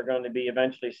ideas are going to be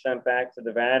eventually sent back to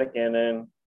the Vatican, and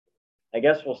I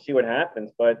guess we'll see what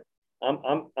happens. But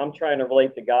I'm trying to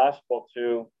relate the gospel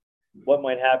to what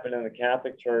might happen in the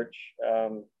Catholic Church.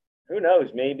 Who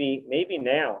knows? Maybe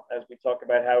now, as we talk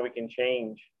about how we can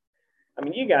change. I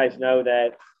mean, you guys know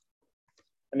that.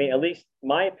 I mean, at least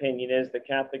my opinion is the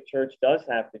Catholic Church does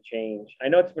have to change. I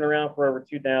know it's been around for over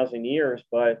 2,000 years,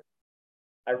 but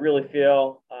I really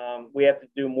feel we have to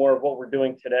do more of what we're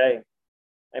doing today.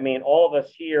 I mean, all of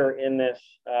us here in this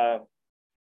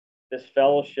this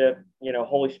fellowship,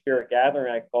 Holy Spirit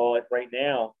gathering, I call it right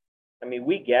now. I mean,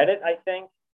 we get it, I think,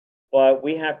 but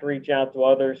we have to reach out to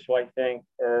others who I think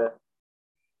are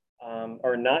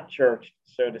not churched,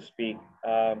 so to speak.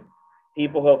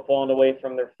 People who have fallen away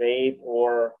from their faith,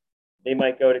 or they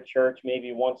might go to church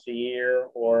maybe once a year,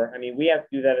 or, I mean, we have to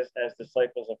do that as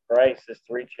disciples of Christ, is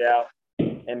to reach out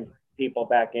and people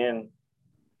back in.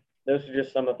 Those are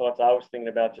just some of the thoughts I was thinking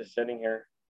about just sitting here.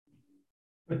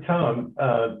 But Tom,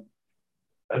 I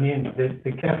mean,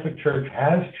 the Catholic Church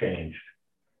has changed.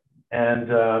 And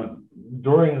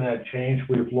during that change,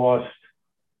 we've lost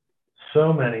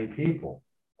so many people,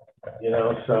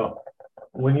 so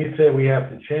when you say we have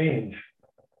to change,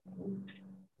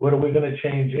 what are we going to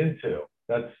change into?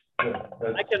 I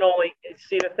can only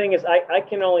see, the thing is, I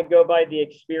can only go by the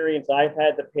experience I've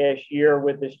had the past year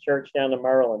with this church down in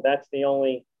Maryland. That's the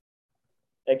only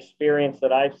experience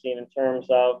that I've seen in terms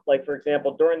of, like, for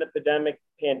example, during the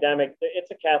pandemic,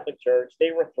 it's a Catholic church.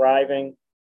 They were thriving.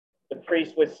 The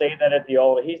priest would say that at the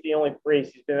altar. He's the only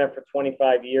priest. He's been there for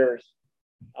 25 years.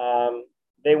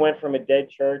 They went from a dead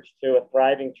church to a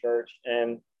thriving church.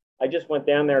 And I just went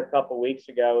down there a couple of weeks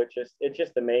ago. It's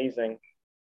just amazing.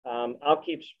 I'll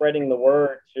keep spreading the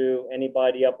word to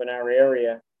anybody up in our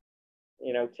area.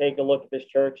 Take a look at this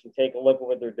church and take a look at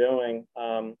what they're doing.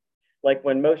 Like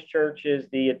when most churches,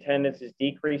 the attendance is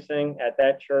decreasing, at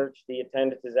that church, the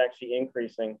attendance is actually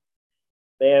increasing.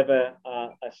 They have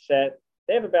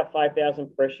they have about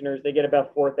 5,000 parishioners. They get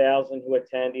about 4,000 who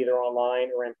attend either online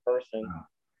or in person.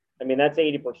 I mean, that's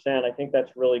 80%. I think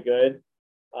that's really good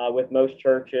with most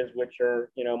churches, which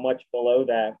are, much below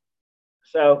that.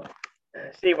 So,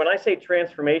 see, when I say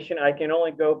transformation, I can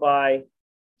only go by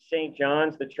St.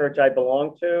 John's, the church I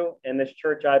belong to, and this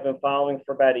church I've been following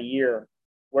for about a year,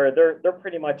 where they're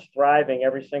pretty much thriving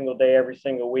every single day, every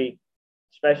single week,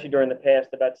 especially during the past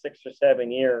about 6 or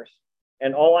 7 years.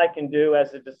 And all I can do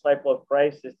as a disciple of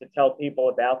Christ is to tell people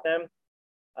about them.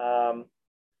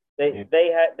 They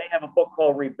have a book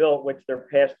called Rebuilt, which their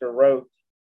pastor wrote.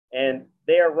 And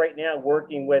they are right now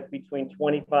working with between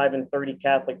 25 and 30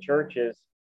 Catholic churches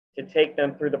to take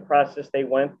them through the process they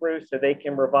went through so they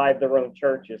can revive their own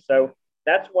churches. So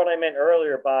that's what I meant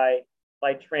earlier by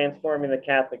transforming the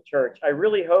Catholic Church. I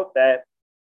really hope that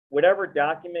whatever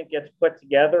document gets put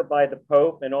together by the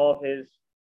Pope and all of his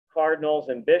cardinals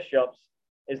and bishops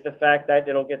is the fact that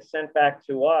it'll get sent back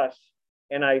to us.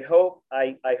 And I hope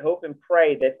and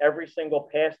pray that every single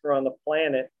pastor on the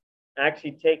planet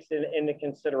actually takes it into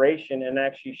consideration and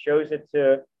actually shows it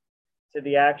to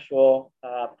the actual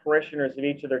parishioners of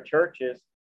each of their churches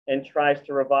and tries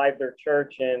to revive their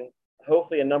church in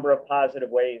hopefully a number of positive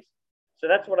ways. So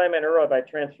that's what I meant earlier by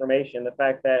transformation, the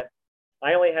fact that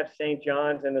I only have St.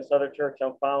 John's and this other church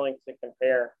I'm following to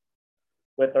compare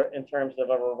with in terms of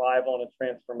a revival and a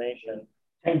transformation.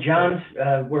 St. John's,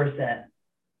 where's that?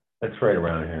 That's right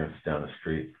around here. It's down the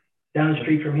street. Down the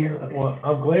street from here? Okay. Well,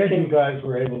 I'm glad you guys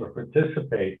were able to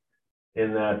participate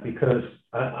in that because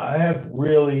I have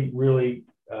really, really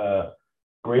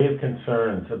grave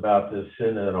concerns about this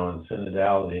synod on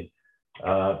synodality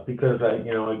because I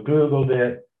Googled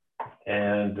it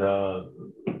and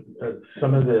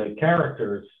some of the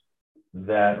characters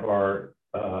that are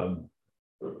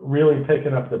really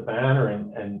picking up the banner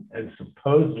and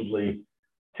supposedly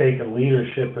taking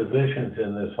leadership positions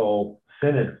in this whole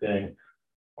synod thing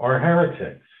are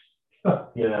heretics,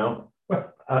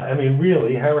 I mean,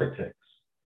 really heretics.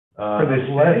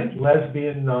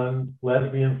 Lesbian nun,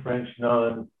 lesbian French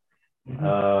nun,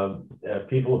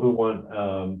 people who want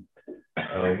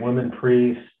women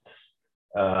priests,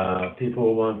 people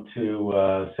who want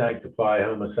to sanctify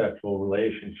homosexual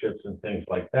relationships and things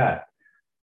like that.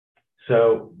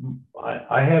 So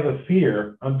I have a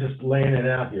fear, I'm just laying it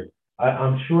out here.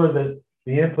 I'm sure that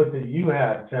the input that you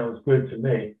had sounds good to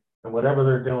me, and whatever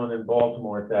they're doing in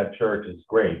Baltimore at that church is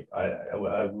great.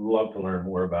 I'd love to learn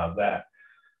more about that.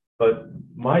 But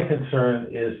my concern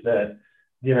is that,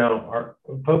 our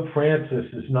Pope Francis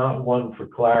is not one for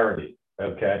clarity,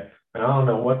 okay? And I don't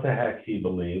know what the heck he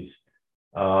believes,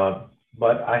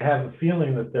 but I have a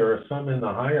feeling that there are some in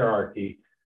the hierarchy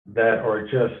that are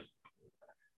just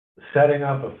setting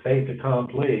up a fait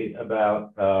accompli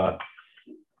about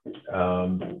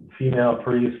female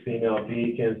priests, female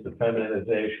deacons, the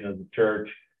feminization of the church,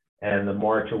 and the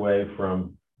march away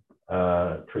from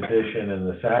tradition and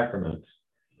the sacraments,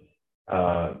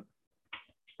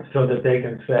 so that they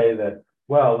can say that,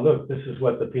 well, look, this is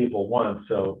what the people want,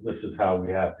 so this is how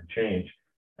we have to change.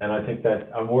 And I think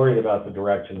that I'm worried about the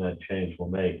direction that change will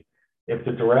make. If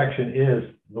the direction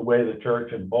is the way the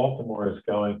church in Baltimore is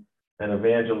going, and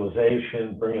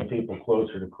evangelization, bringing people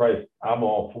closer to Christ, I'm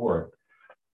all for it.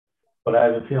 But I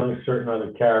have a feeling certain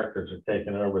other characters are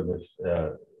taking over this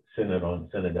synod on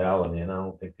synodality, and I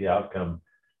don't think the outcome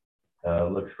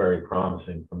looks very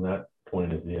promising from that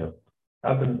point of view.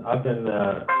 I've been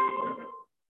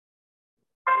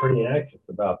pretty anxious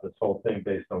about this whole thing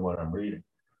based on what I'm reading.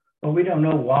 Well, we don't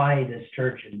know why this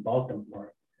church in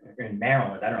Baltimore, or in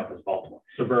Maryland, I don't know if it's Baltimore,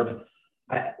 Suburban.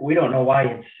 we don't know why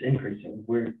it's increasing.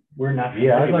 We're not.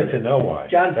 Yeah, I'd like to know why.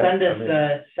 John,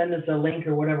 send us a link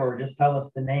or whatever, or just tell us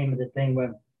the name of the thing,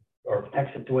 or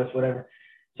text it to us, whatever,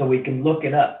 so we can look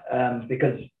it up.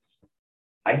 Because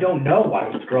I don't know why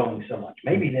it's growing so much.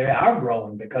 Maybe they are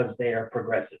growing because they are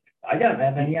progressive. I don't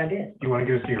have any idea. Do you want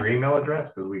to give us your email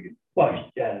address? Because we could. Well,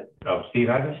 Steve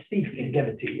has it? Steve can give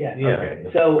it to you. Yeah. Yeah. Okay.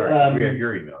 So Sorry. We have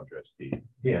your email address, Steve.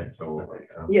 Yeah. So.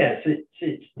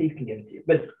 Steve can give it to you,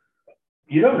 but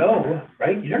you don't know,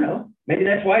 right? You don't know. Maybe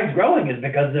that's why it's growing, is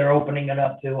because they're opening it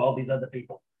up to all these other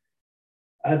people.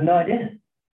 I have no idea.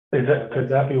 Could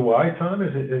that be why, Tom?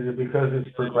 Is it because it's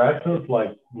progressive,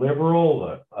 like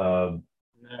liberal? No,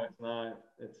 it's not.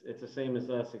 It's the same as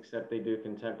us, except they do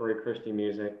contemporary Christian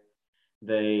music.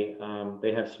 They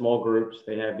have small groups.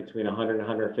 They have between 100 and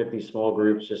 150 small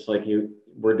groups, just like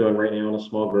we're doing right now in a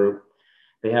small group.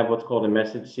 They have what's called a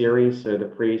message series. So the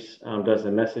priest does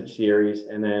a message series,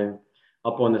 and then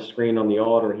up on the screen on the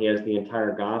altar, he has the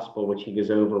entire gospel, which he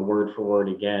goes over word for word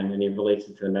again, and he relates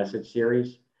it to the message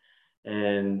series.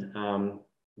 And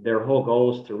their whole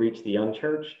goal is to reach the young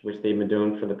church, which they've been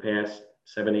doing for the past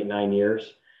 7, 8, 9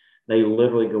 years. They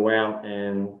literally go out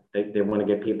and they want to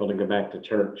get people to go back to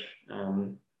church.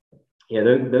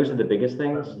 Those are the biggest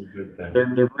things.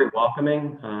 They're very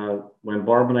welcoming. When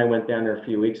Barb and I went down there a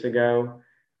few weeks ago,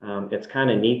 it's kind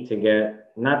of neat to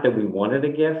get, not that we wanted a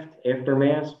gift after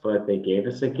Mass, but they gave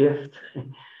us a gift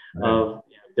of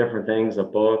different things, a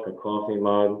book, a coffee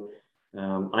mug.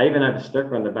 I even have a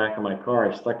sticker on the back of my car.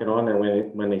 I stuck it on there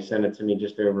when they sent it to me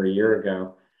just over a year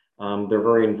ago. They're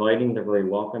very inviting. They're very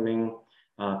welcoming.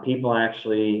 People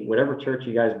actually, whatever church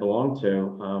you guys belong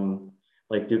to,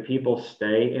 Like, do people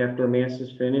stay after Mass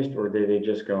is finished, or do they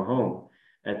just go home?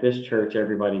 At this church,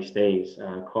 everybody stays,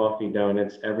 coffee,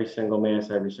 donuts, every single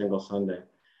Mass, every single Sunday.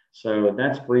 So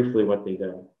that's briefly what they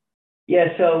do.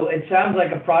 Yeah, so it sounds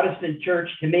like a Protestant church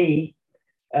to me,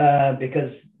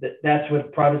 because that's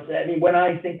what Protestant, I mean, when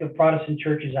I think of Protestant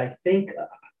churches, I think,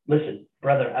 listen,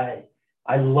 brother,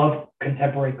 I love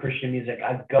contemporary Christian music.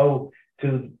 I go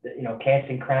to,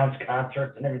 Casting Crowns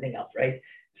concerts and everything else, right?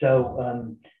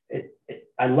 So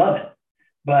I love it.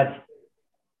 But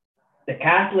the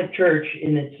Catholic Church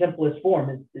in its simplest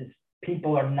form is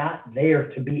people are not there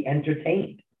to be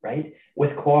entertained, right?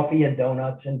 With coffee and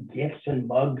donuts and gifts and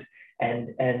mugs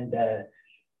and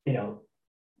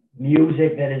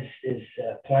music that is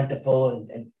plentiful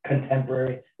and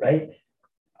contemporary, right?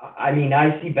 I mean,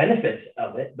 I see benefits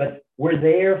of it, but we're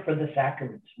there for the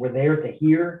sacraments. We're there to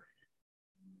hear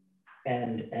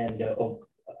and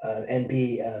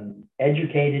be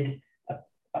educated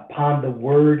upon the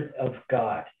Word of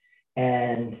God.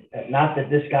 And not that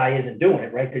this guy isn't doing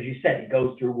it, right? Because you said he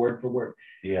goes through word for word.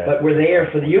 Yeah. But we're there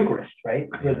for the Eucharist, right?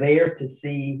 We're there to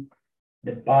see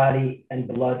the body and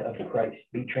blood of Christ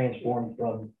be transformed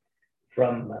from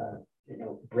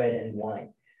bread and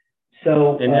wine.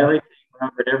 So and everything,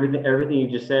 Robert, everything you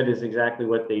just said is exactly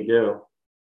what they do.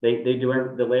 They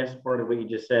do the last part of what you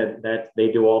just said. That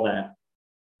they do all that.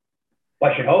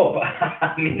 I should hope.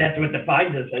 I mean, that's what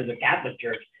defines us as a Catholic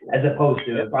church, as opposed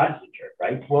to a Protestant church,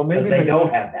 right? Well, maybe they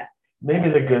don't have that.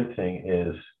 Maybe the good thing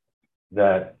is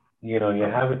that, you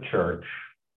have a church,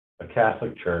 a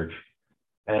Catholic church,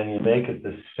 and you make it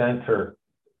the center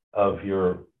of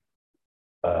your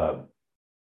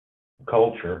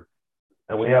culture.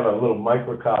 And we have a little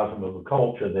microcosm of a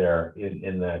culture there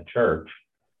in that church,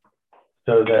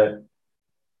 so that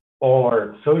all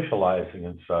our socializing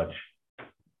and such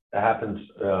happens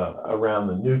around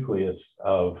the nucleus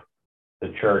of the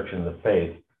church and the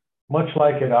faith, much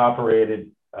like it operated,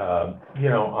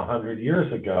 100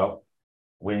 years ago,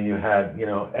 when you had,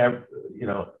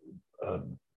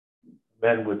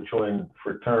 men would join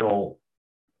fraternal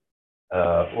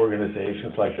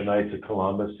organizations like the Knights of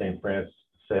Columbus, St. Francis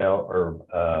de Sales,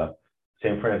 or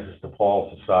St. Francis de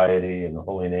Paul Society and the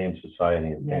Holy Name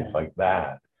Society and things like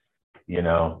that.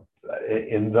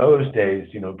 In those days,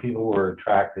 people were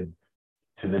attracted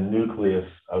to the nucleus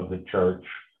of the church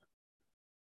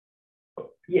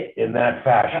in that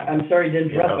fashion. I'm sorry to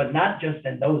interrupt, but not just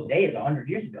in those days, 100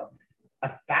 years ago.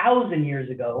 1,000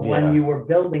 years ago, when you were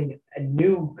building a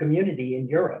new community in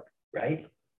Europe, right?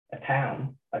 A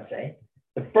town, let's say.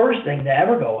 The first thing to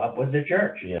ever go up was the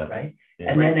church, right?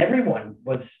 Yeah. And then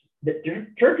the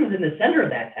church was in the center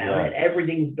of that town, and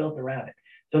everything was built around it.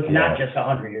 So it's not just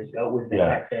 100 years ago, it was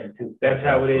back then too. That's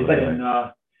how it is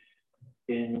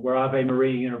in where Ave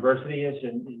Maria University is,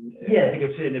 and I think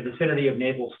it's in the vicinity of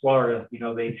Naples, Florida.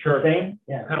 They church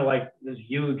kind of like this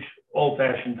huge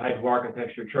old-fashioned type of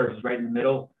architecture church is right in the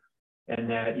middle, and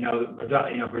that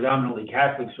predominantly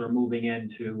Catholics are moving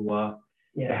into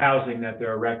the housing that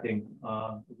they're erecting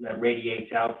that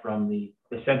radiates out from the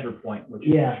center point, which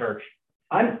is the church.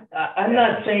 I'm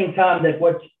not saying, Tom, that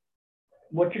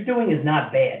what you're doing is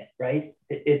not bad, right?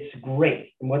 It's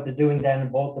great. And what they're doing down in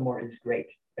Baltimore is great,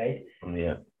 right?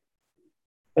 Yeah.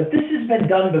 But this has been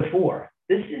done before.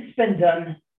 This has been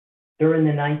done during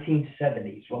the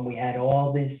 1970s when we had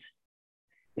all these,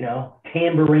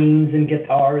 tambourines and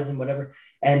guitars and whatever.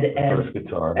 And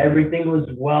everything was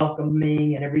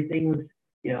welcoming and everything was,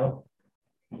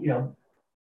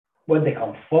 what they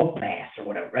call folk mass or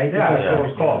whatever, right? Yeah, that's what it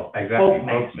was called. Exactly. Folk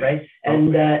mass, right?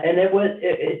 And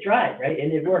it tried, right?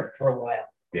 And it worked for a while.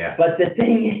 Yeah. But the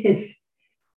thing is,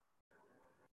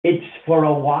 it's for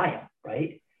a while,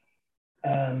 right?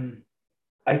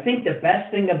 I think the best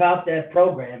thing about that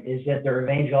program is that they're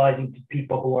evangelizing to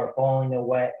people who are falling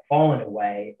away,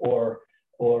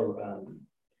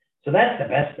 so that's the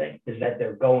best thing, is that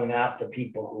they're going out to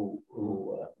people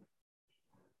who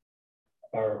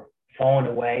are falling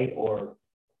away or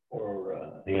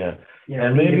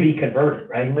and need to be converted,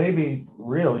 right? And maybe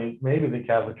the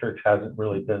Catholic Church hasn't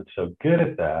really been so good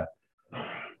at that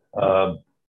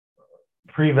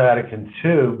pre-Vatican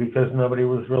II, because nobody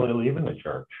was really leaving the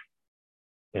church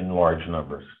in large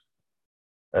numbers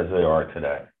as they are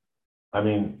today. I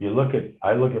mean,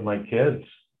 I look at my kids,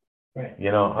 right?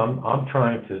 I'm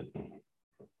trying to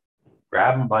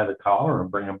grab them by the collar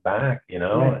and bring them back,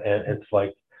 Right. And it's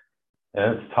like,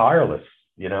 and it's tireless,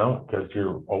 because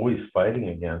you're always fighting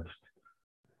against.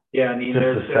 Yeah, I mean,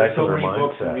 there's so many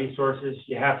books and resources.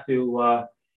 You have to,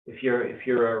 if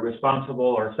you're a responsible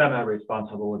or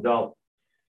semi-responsible adult,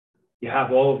 you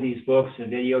have all of these books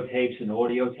and videotapes and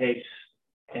audio tapes,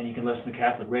 and you can listen to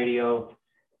Catholic radio.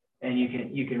 and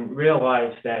you can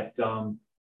realize that,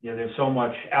 there's so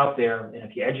much out there, and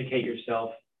if you educate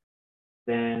yourself,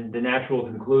 then the natural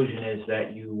conclusion is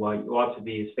that you ought to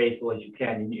be as faithful as you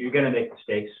can. And you're going to make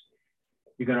mistakes.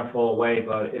 You're going to fall away.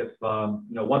 But if,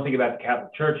 one thing about the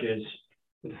Catholic Church is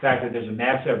the fact that there's a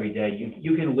mass every day,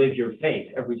 you can live your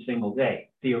faith every single day,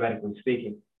 theoretically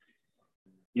speaking.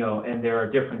 And there are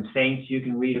different saints you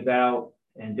can read about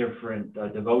and different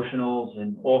devotionals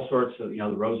and all sorts of,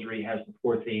 the Rosary has the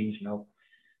 4 themes,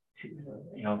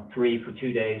 3 for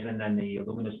 2 days, and then the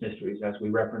luminous mysteries, as we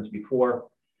referenced before.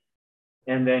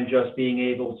 And then just being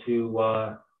able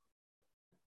to,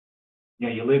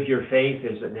 you live your faith.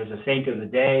 There's a saint of the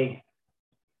day,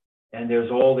 and there's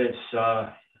all this.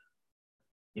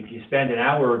 If you spend an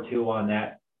hour or two on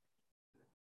that,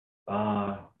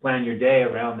 plan your day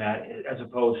around that, as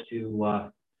opposed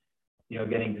to,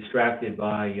 getting distracted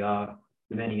by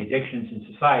the many addictions in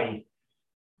society,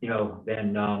 then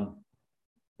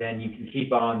you can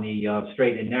keep on the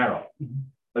straight and narrow.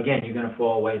 Again, you're going to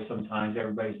fall away sometimes.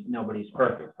 Nobody's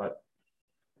perfect, but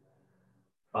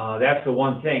that's the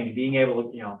one thing. Being able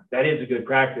to, that is a good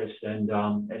practice, and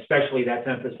especially that's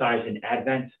emphasized in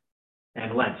Advent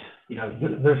and Lent.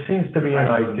 There seems to be an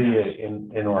idea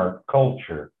in our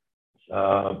culture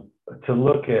to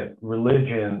look at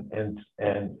religion and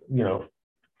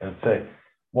say,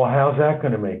 well, how's that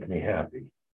going to make me happy?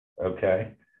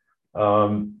 Okay,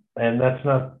 and that's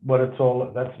not what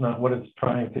that's not what it's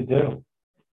trying to do.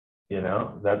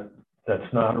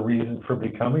 That's not a reason for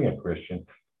becoming a Christian.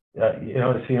 I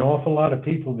see an awful lot of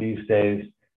people these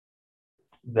days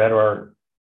that are,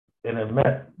 and I've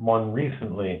met one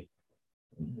recently,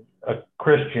 a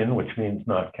Christian, which means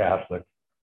not Catholic,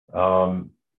 and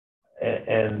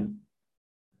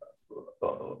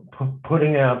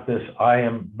putting out this I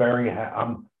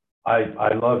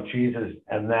love Jesus,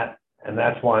 and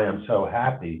that's why I'm so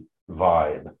happy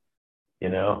vibe,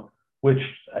 which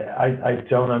I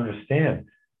don't understand,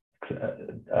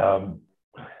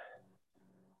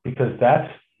 because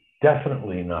that's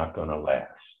definitely not going to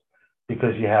last,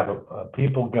 because you have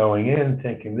people going in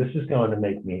thinking this is going to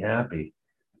make me happy,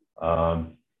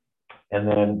 and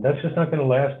then that's just not going to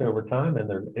last over time, and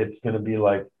it's going to be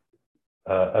like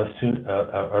a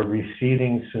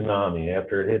receding tsunami.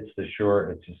 After it hits the shore,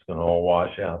 it's just going to all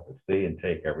wash out the sea and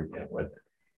take everything with it.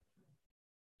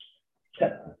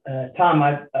 Tom,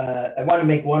 I want to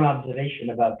make one observation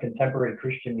about contemporary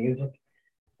Christian music.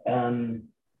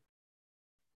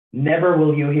 Never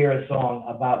will you hear a song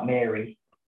about Mary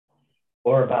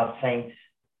or about saints,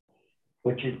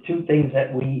 which is 2 things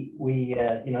that we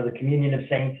the communion of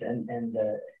saints and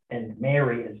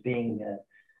Mary as being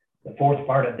the 4th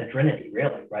part of the Trinity,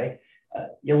 really, right?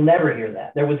 You'll never hear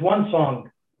that. There was one song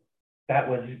that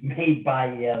was made by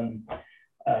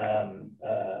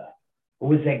who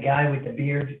was that guy with the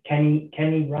beard?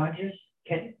 Kenny Rogers?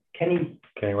 Kenny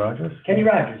Rogers? Kenny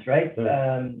Rogers, right?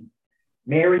 Yeah.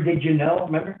 Mary, did you know?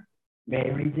 Remember?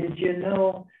 Mary, did you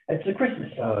know? It's a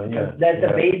Christmas song. Yeah, That's the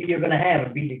baby you're going to have.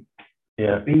 Would be.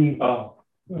 Oh.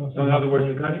 So in other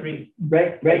words, the country,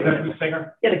 right. country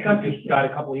singer. Yeah, the country died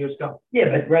a couple of years ago. Yeah,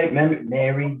 but remember,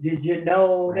 Mary, did you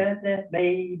know that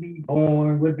baby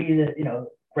born would be the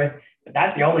But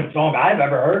that's the only song I've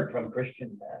ever heard from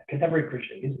Christian contemporary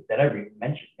Christian music that ever even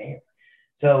mentioned Mary.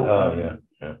 So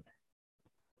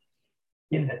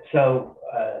So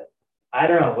I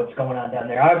don't know what's going on down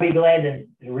there. I'd be glad to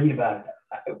read about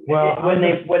it. Well, when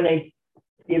they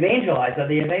evangelize, are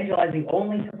they evangelizing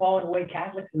only to fallen away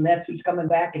Catholics, and that's who's coming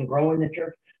back and growing the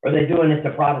church, or are they doing it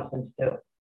to Protestants too?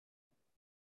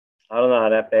 I don't know.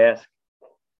 I'd have to ask.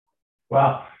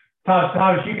 Well,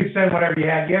 Thomas, you can send whatever you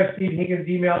have. You have Steve Higgins'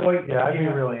 email. Yeah, I'd be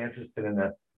really interested in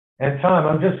that. And Tom,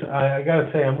 I got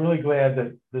to say, I'm really glad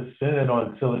that the Synod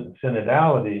on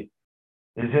synodality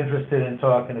is interested in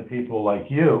talking to people like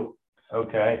you,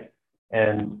 okay,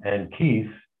 and Keith,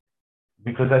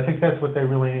 because I think that's what they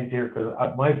really need to hear. Because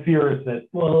my fear is that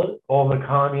all the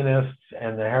communists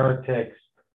and the heretics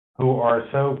who are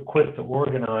so quick to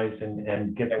organize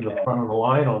and get to the front of the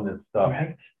line on this stuff,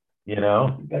 right. You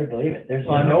better believe it. There's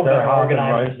no better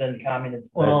organizers than communists.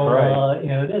 Well,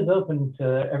 it is open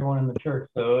to everyone in the church.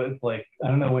 So it's like, I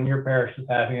don't know when your parish is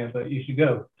having it, but you should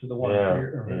go to the one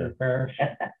for your parish.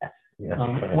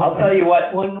 I'll tell you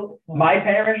what, my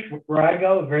parish, where I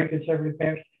go, a very conservative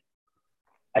parish,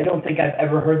 I don't think I've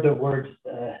ever heard the words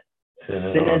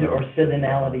synod or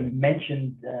synodality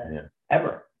mentioned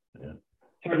ever. Yeah.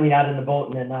 Certainly not in the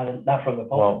bulletin and not from the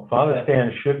bulletin. Well, Father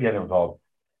Stan should get involved,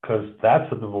 because that's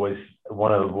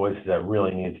one of the voices that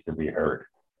really needs to be heard.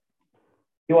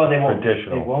 Well, they won't hear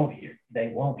from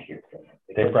him.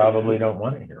 They probably don't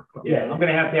want to hear from. Yeah, I'm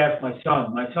gonna have to ask my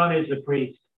son. My son is a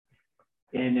priest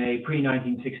in a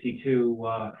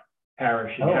pre-1962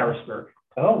 parish in Oh. Harrisburg.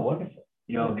 Oh, wonderful.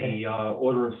 You know, Okay.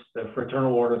 the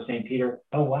Fraternal Order of St. Peter.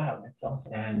 Oh, wow, that's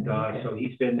awesome. And Okay. so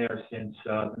he's been there since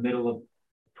the middle of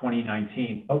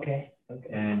 2019. Okay, okay.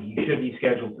 And he should be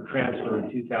scheduled for transfer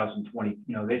in 2020.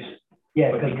 You know, this,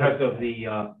 Yeah, but because of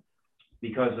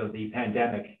the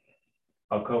pandemic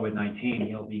of COVID-19,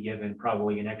 he'll be given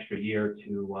probably an extra year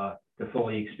to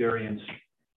fully experience,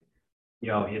 you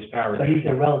know, his parish. so he's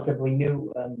a relatively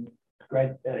new,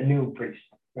 new priest.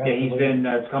 Yeah, he's been,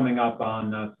 it's coming up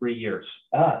on 3 years.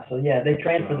 Ah, so yeah, they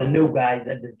transfer the new guys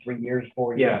every 3 years,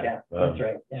 4 years. Yeah. That's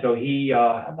right. Yeah. So he,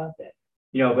 How about that?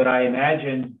 you know, but I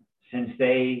imagine since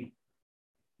they,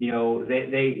 you know,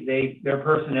 their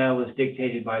personnel is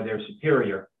dictated by their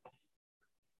superior.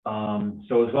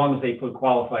 So as long as they put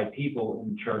qualified people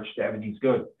in church, everything's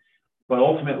good. But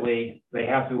ultimately, they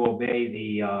have to obey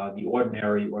the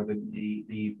ordinary or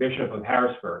the Bishop of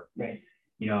Harrisburg. Right.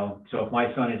 You know, so if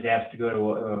my son is asked to go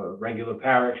to a regular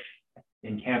parish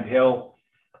in Camp Hill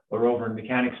or over in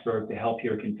Mechanicsburg to help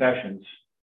hear confessions,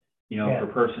 you know, Yeah. for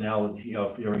personnel, you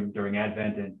know, during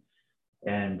Advent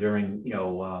and during, you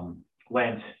know,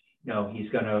 Lent, you know, he's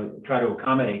going to try to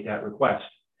accommodate that request,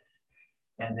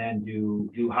 and then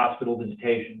do hospital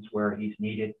visitations where he's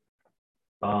needed.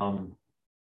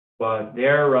 But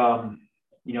they're,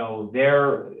 you know,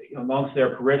 they're amongst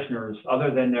their parishioners, other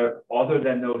than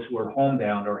those who are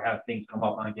homebound or have things come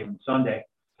up on a given Sunday,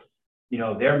 you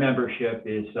know, their membership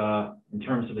is, in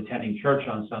terms of attending church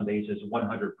on Sundays, is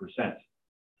 100%,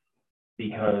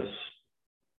 because,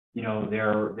 you know,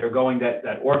 they're going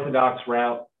that Orthodox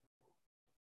route,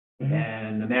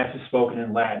 and the Mass is spoken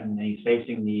in Latin, and he's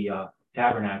facing the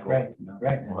tabernacle, Right, you know,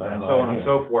 right. and so on and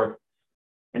so forth.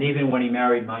 And even when he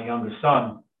married my youngest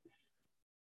son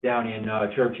down in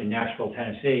church in Nashville,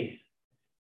 Tennessee,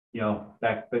 you know,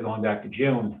 going back to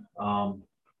June,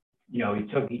 you know,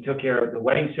 he took care of the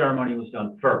wedding ceremony. Was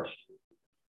done first.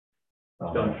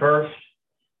 Done first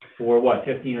for what,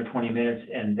 15 or 20 minutes,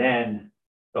 and then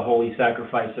the holy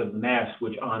sacrifice of the Mass,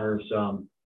 which honors,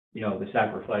 you know, the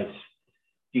sacrifice,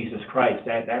 Jesus Christ.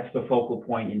 That's the focal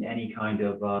point in any kind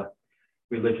of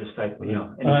religious type, you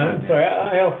know. Sorry,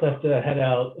 I also have to head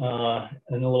out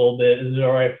in a little bit. Is it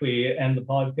all right if we end the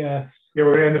podcast? Yeah,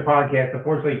 we're gonna end the podcast.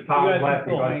 Unfortunately, Tom You guys left.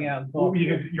 can still hang out and talk.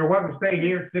 You're welcome to stay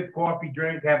here, sip coffee,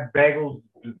 drink, have bagels,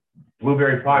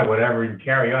 blueberry pie, whatever, and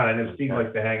carry on. I know Steve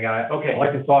likes to hang out. Okay. I'd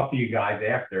like to talk to you guys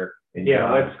after. And, Yeah,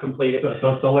 let's complete it.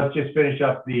 So let's just finish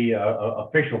up the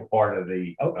official part of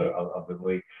the of the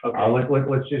week. Okay.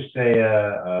 Let's just say,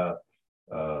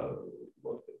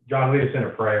 John, lead us in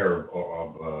a prayer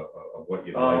of what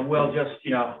you'd like. Well, just,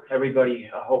 you know,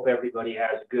 I hope everybody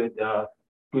has a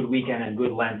good weekend and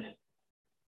good Lent.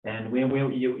 And we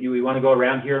want to go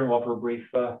around here and offer a brief.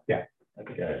 Yeah.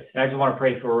 Okay. Okay. And I just want to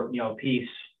pray for, you know, peace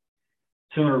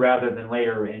sooner rather than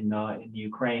later in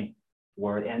Ukraine,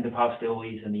 for the end of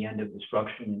hostilities and the end of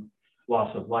destruction and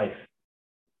loss of life.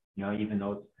 You know, even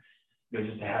though it's, you know,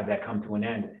 just to have that come to an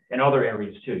end. And other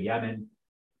areas too, Yemen,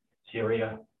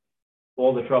 Syria,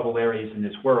 all the troubled areas in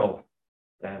this world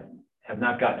that have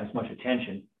not gotten as much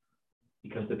attention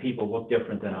because the people look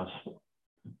different than us.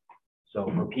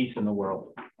 So for peace in the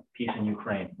world, peace in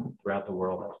Ukraine, throughout the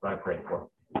world, that's what I pray for.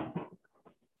 Go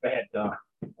ahead,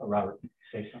 Robert,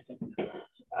 say something.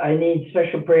 I need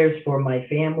special prayers for my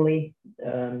family.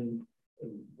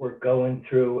 We're going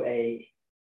through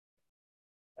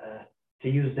to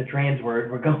use the trans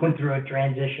word, we're going through a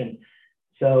transition.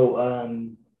 So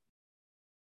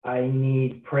I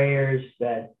need prayers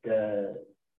that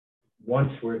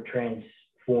once we're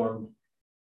transformed,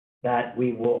 that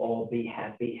we will all be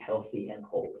happy, healthy, and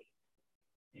holy.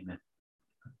 Amen.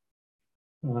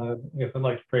 I guess I'd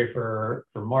like to pray for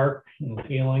Mark and his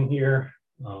healing here.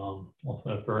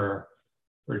 Also for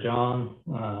John,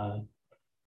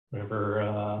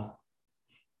 whatever,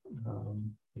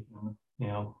 you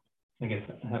know, I guess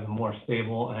have a more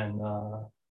stable and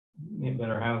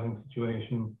better housing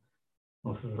situation.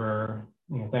 Also for,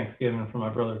 you know, Thanksgiving for my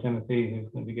brother Timothy, who's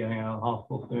going to be getting out of the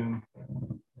hospital soon,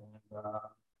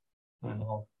 and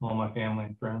all my family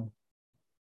and friends.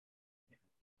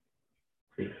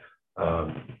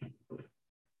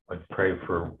 I pray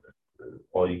for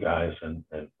all you guys and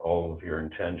all of your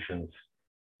intentions,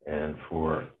 and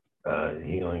for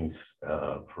healings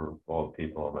for all the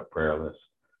people on my prayer list,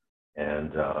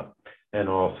 and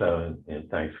also in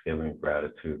Thanksgiving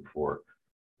gratitude for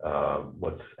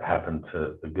what's happened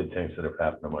to the good things that have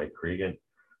happened to Mike Cregan,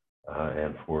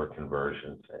 and for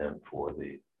conversions, and for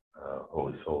the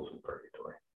holy souls in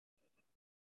purgatory.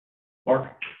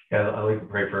 Mark? Yeah, I'd like to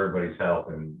pray for everybody's health,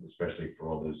 and especially for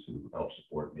all those who help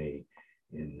support me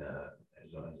in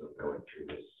as I'm going through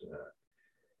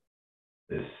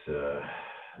this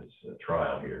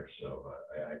trial here. So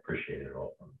I appreciate it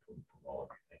all from all of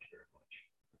you. Thank you very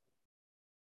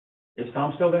much. Is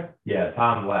Tom still there? Yeah,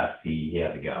 Tom left. He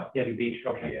had to go. Yeah, he beached,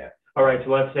 okay. Yeah. All right,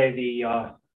 so let's say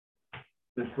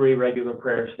the three regular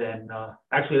prayers then.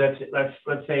 Actually,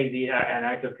 let's say an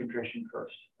act of contrition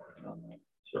first.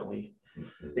 Certainly,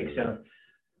 big sinner.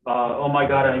 Oh my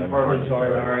God, I am horribly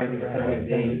sorry. All right,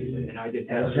 and I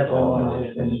detest all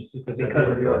my sins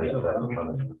because of your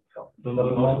suffering. The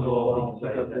most of all,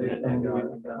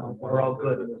 we're all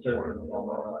good in the service of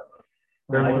Allah.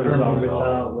 Firmly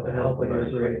resolved with the help of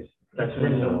His grace, that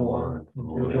sin no more, to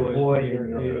avoid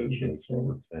your age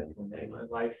my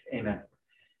life. Amen.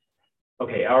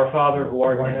 Okay, our Father who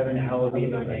art in heaven, hallowed be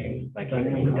thy name. Thy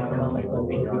kingdom come, thy will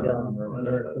be done on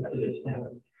earth as it is in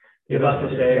heaven. Give us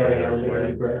this day our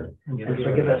daily bread, and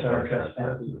forgive us our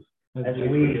trespasses, as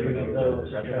we forgive those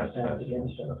who trespass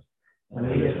against us. And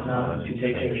lead us not into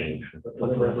temptation, but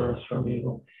deliver us from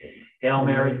evil. Hail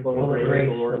Mary, full of grace,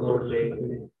 the Lord is with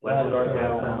thee. Blessed art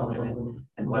thou among women,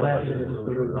 and blessed is the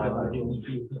fruit of thy womb,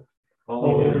 Jesus.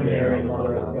 Holy Mary,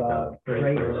 Mother of God,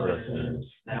 pray for us sinners,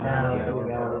 now and at the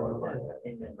hour of our death.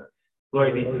 Amen.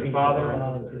 Glory be to the Father,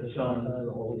 and to the Son, and to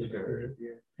the Holy Spirit.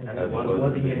 As it was in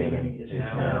the beginning, is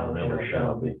now, and ever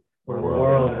shall be, for the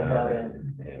world without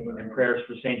end. And prayers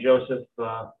for Saint Joseph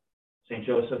the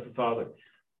Father,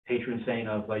 patron saint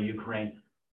of Ukraine.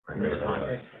 Pray for this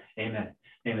time. Amen.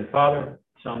 In the name of the Father,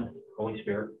 Son, Holy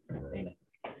Spirit. Amen.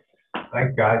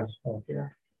 Thanks, guys.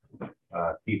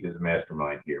 Keith is a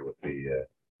mastermind here with the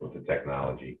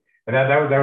technology, and that was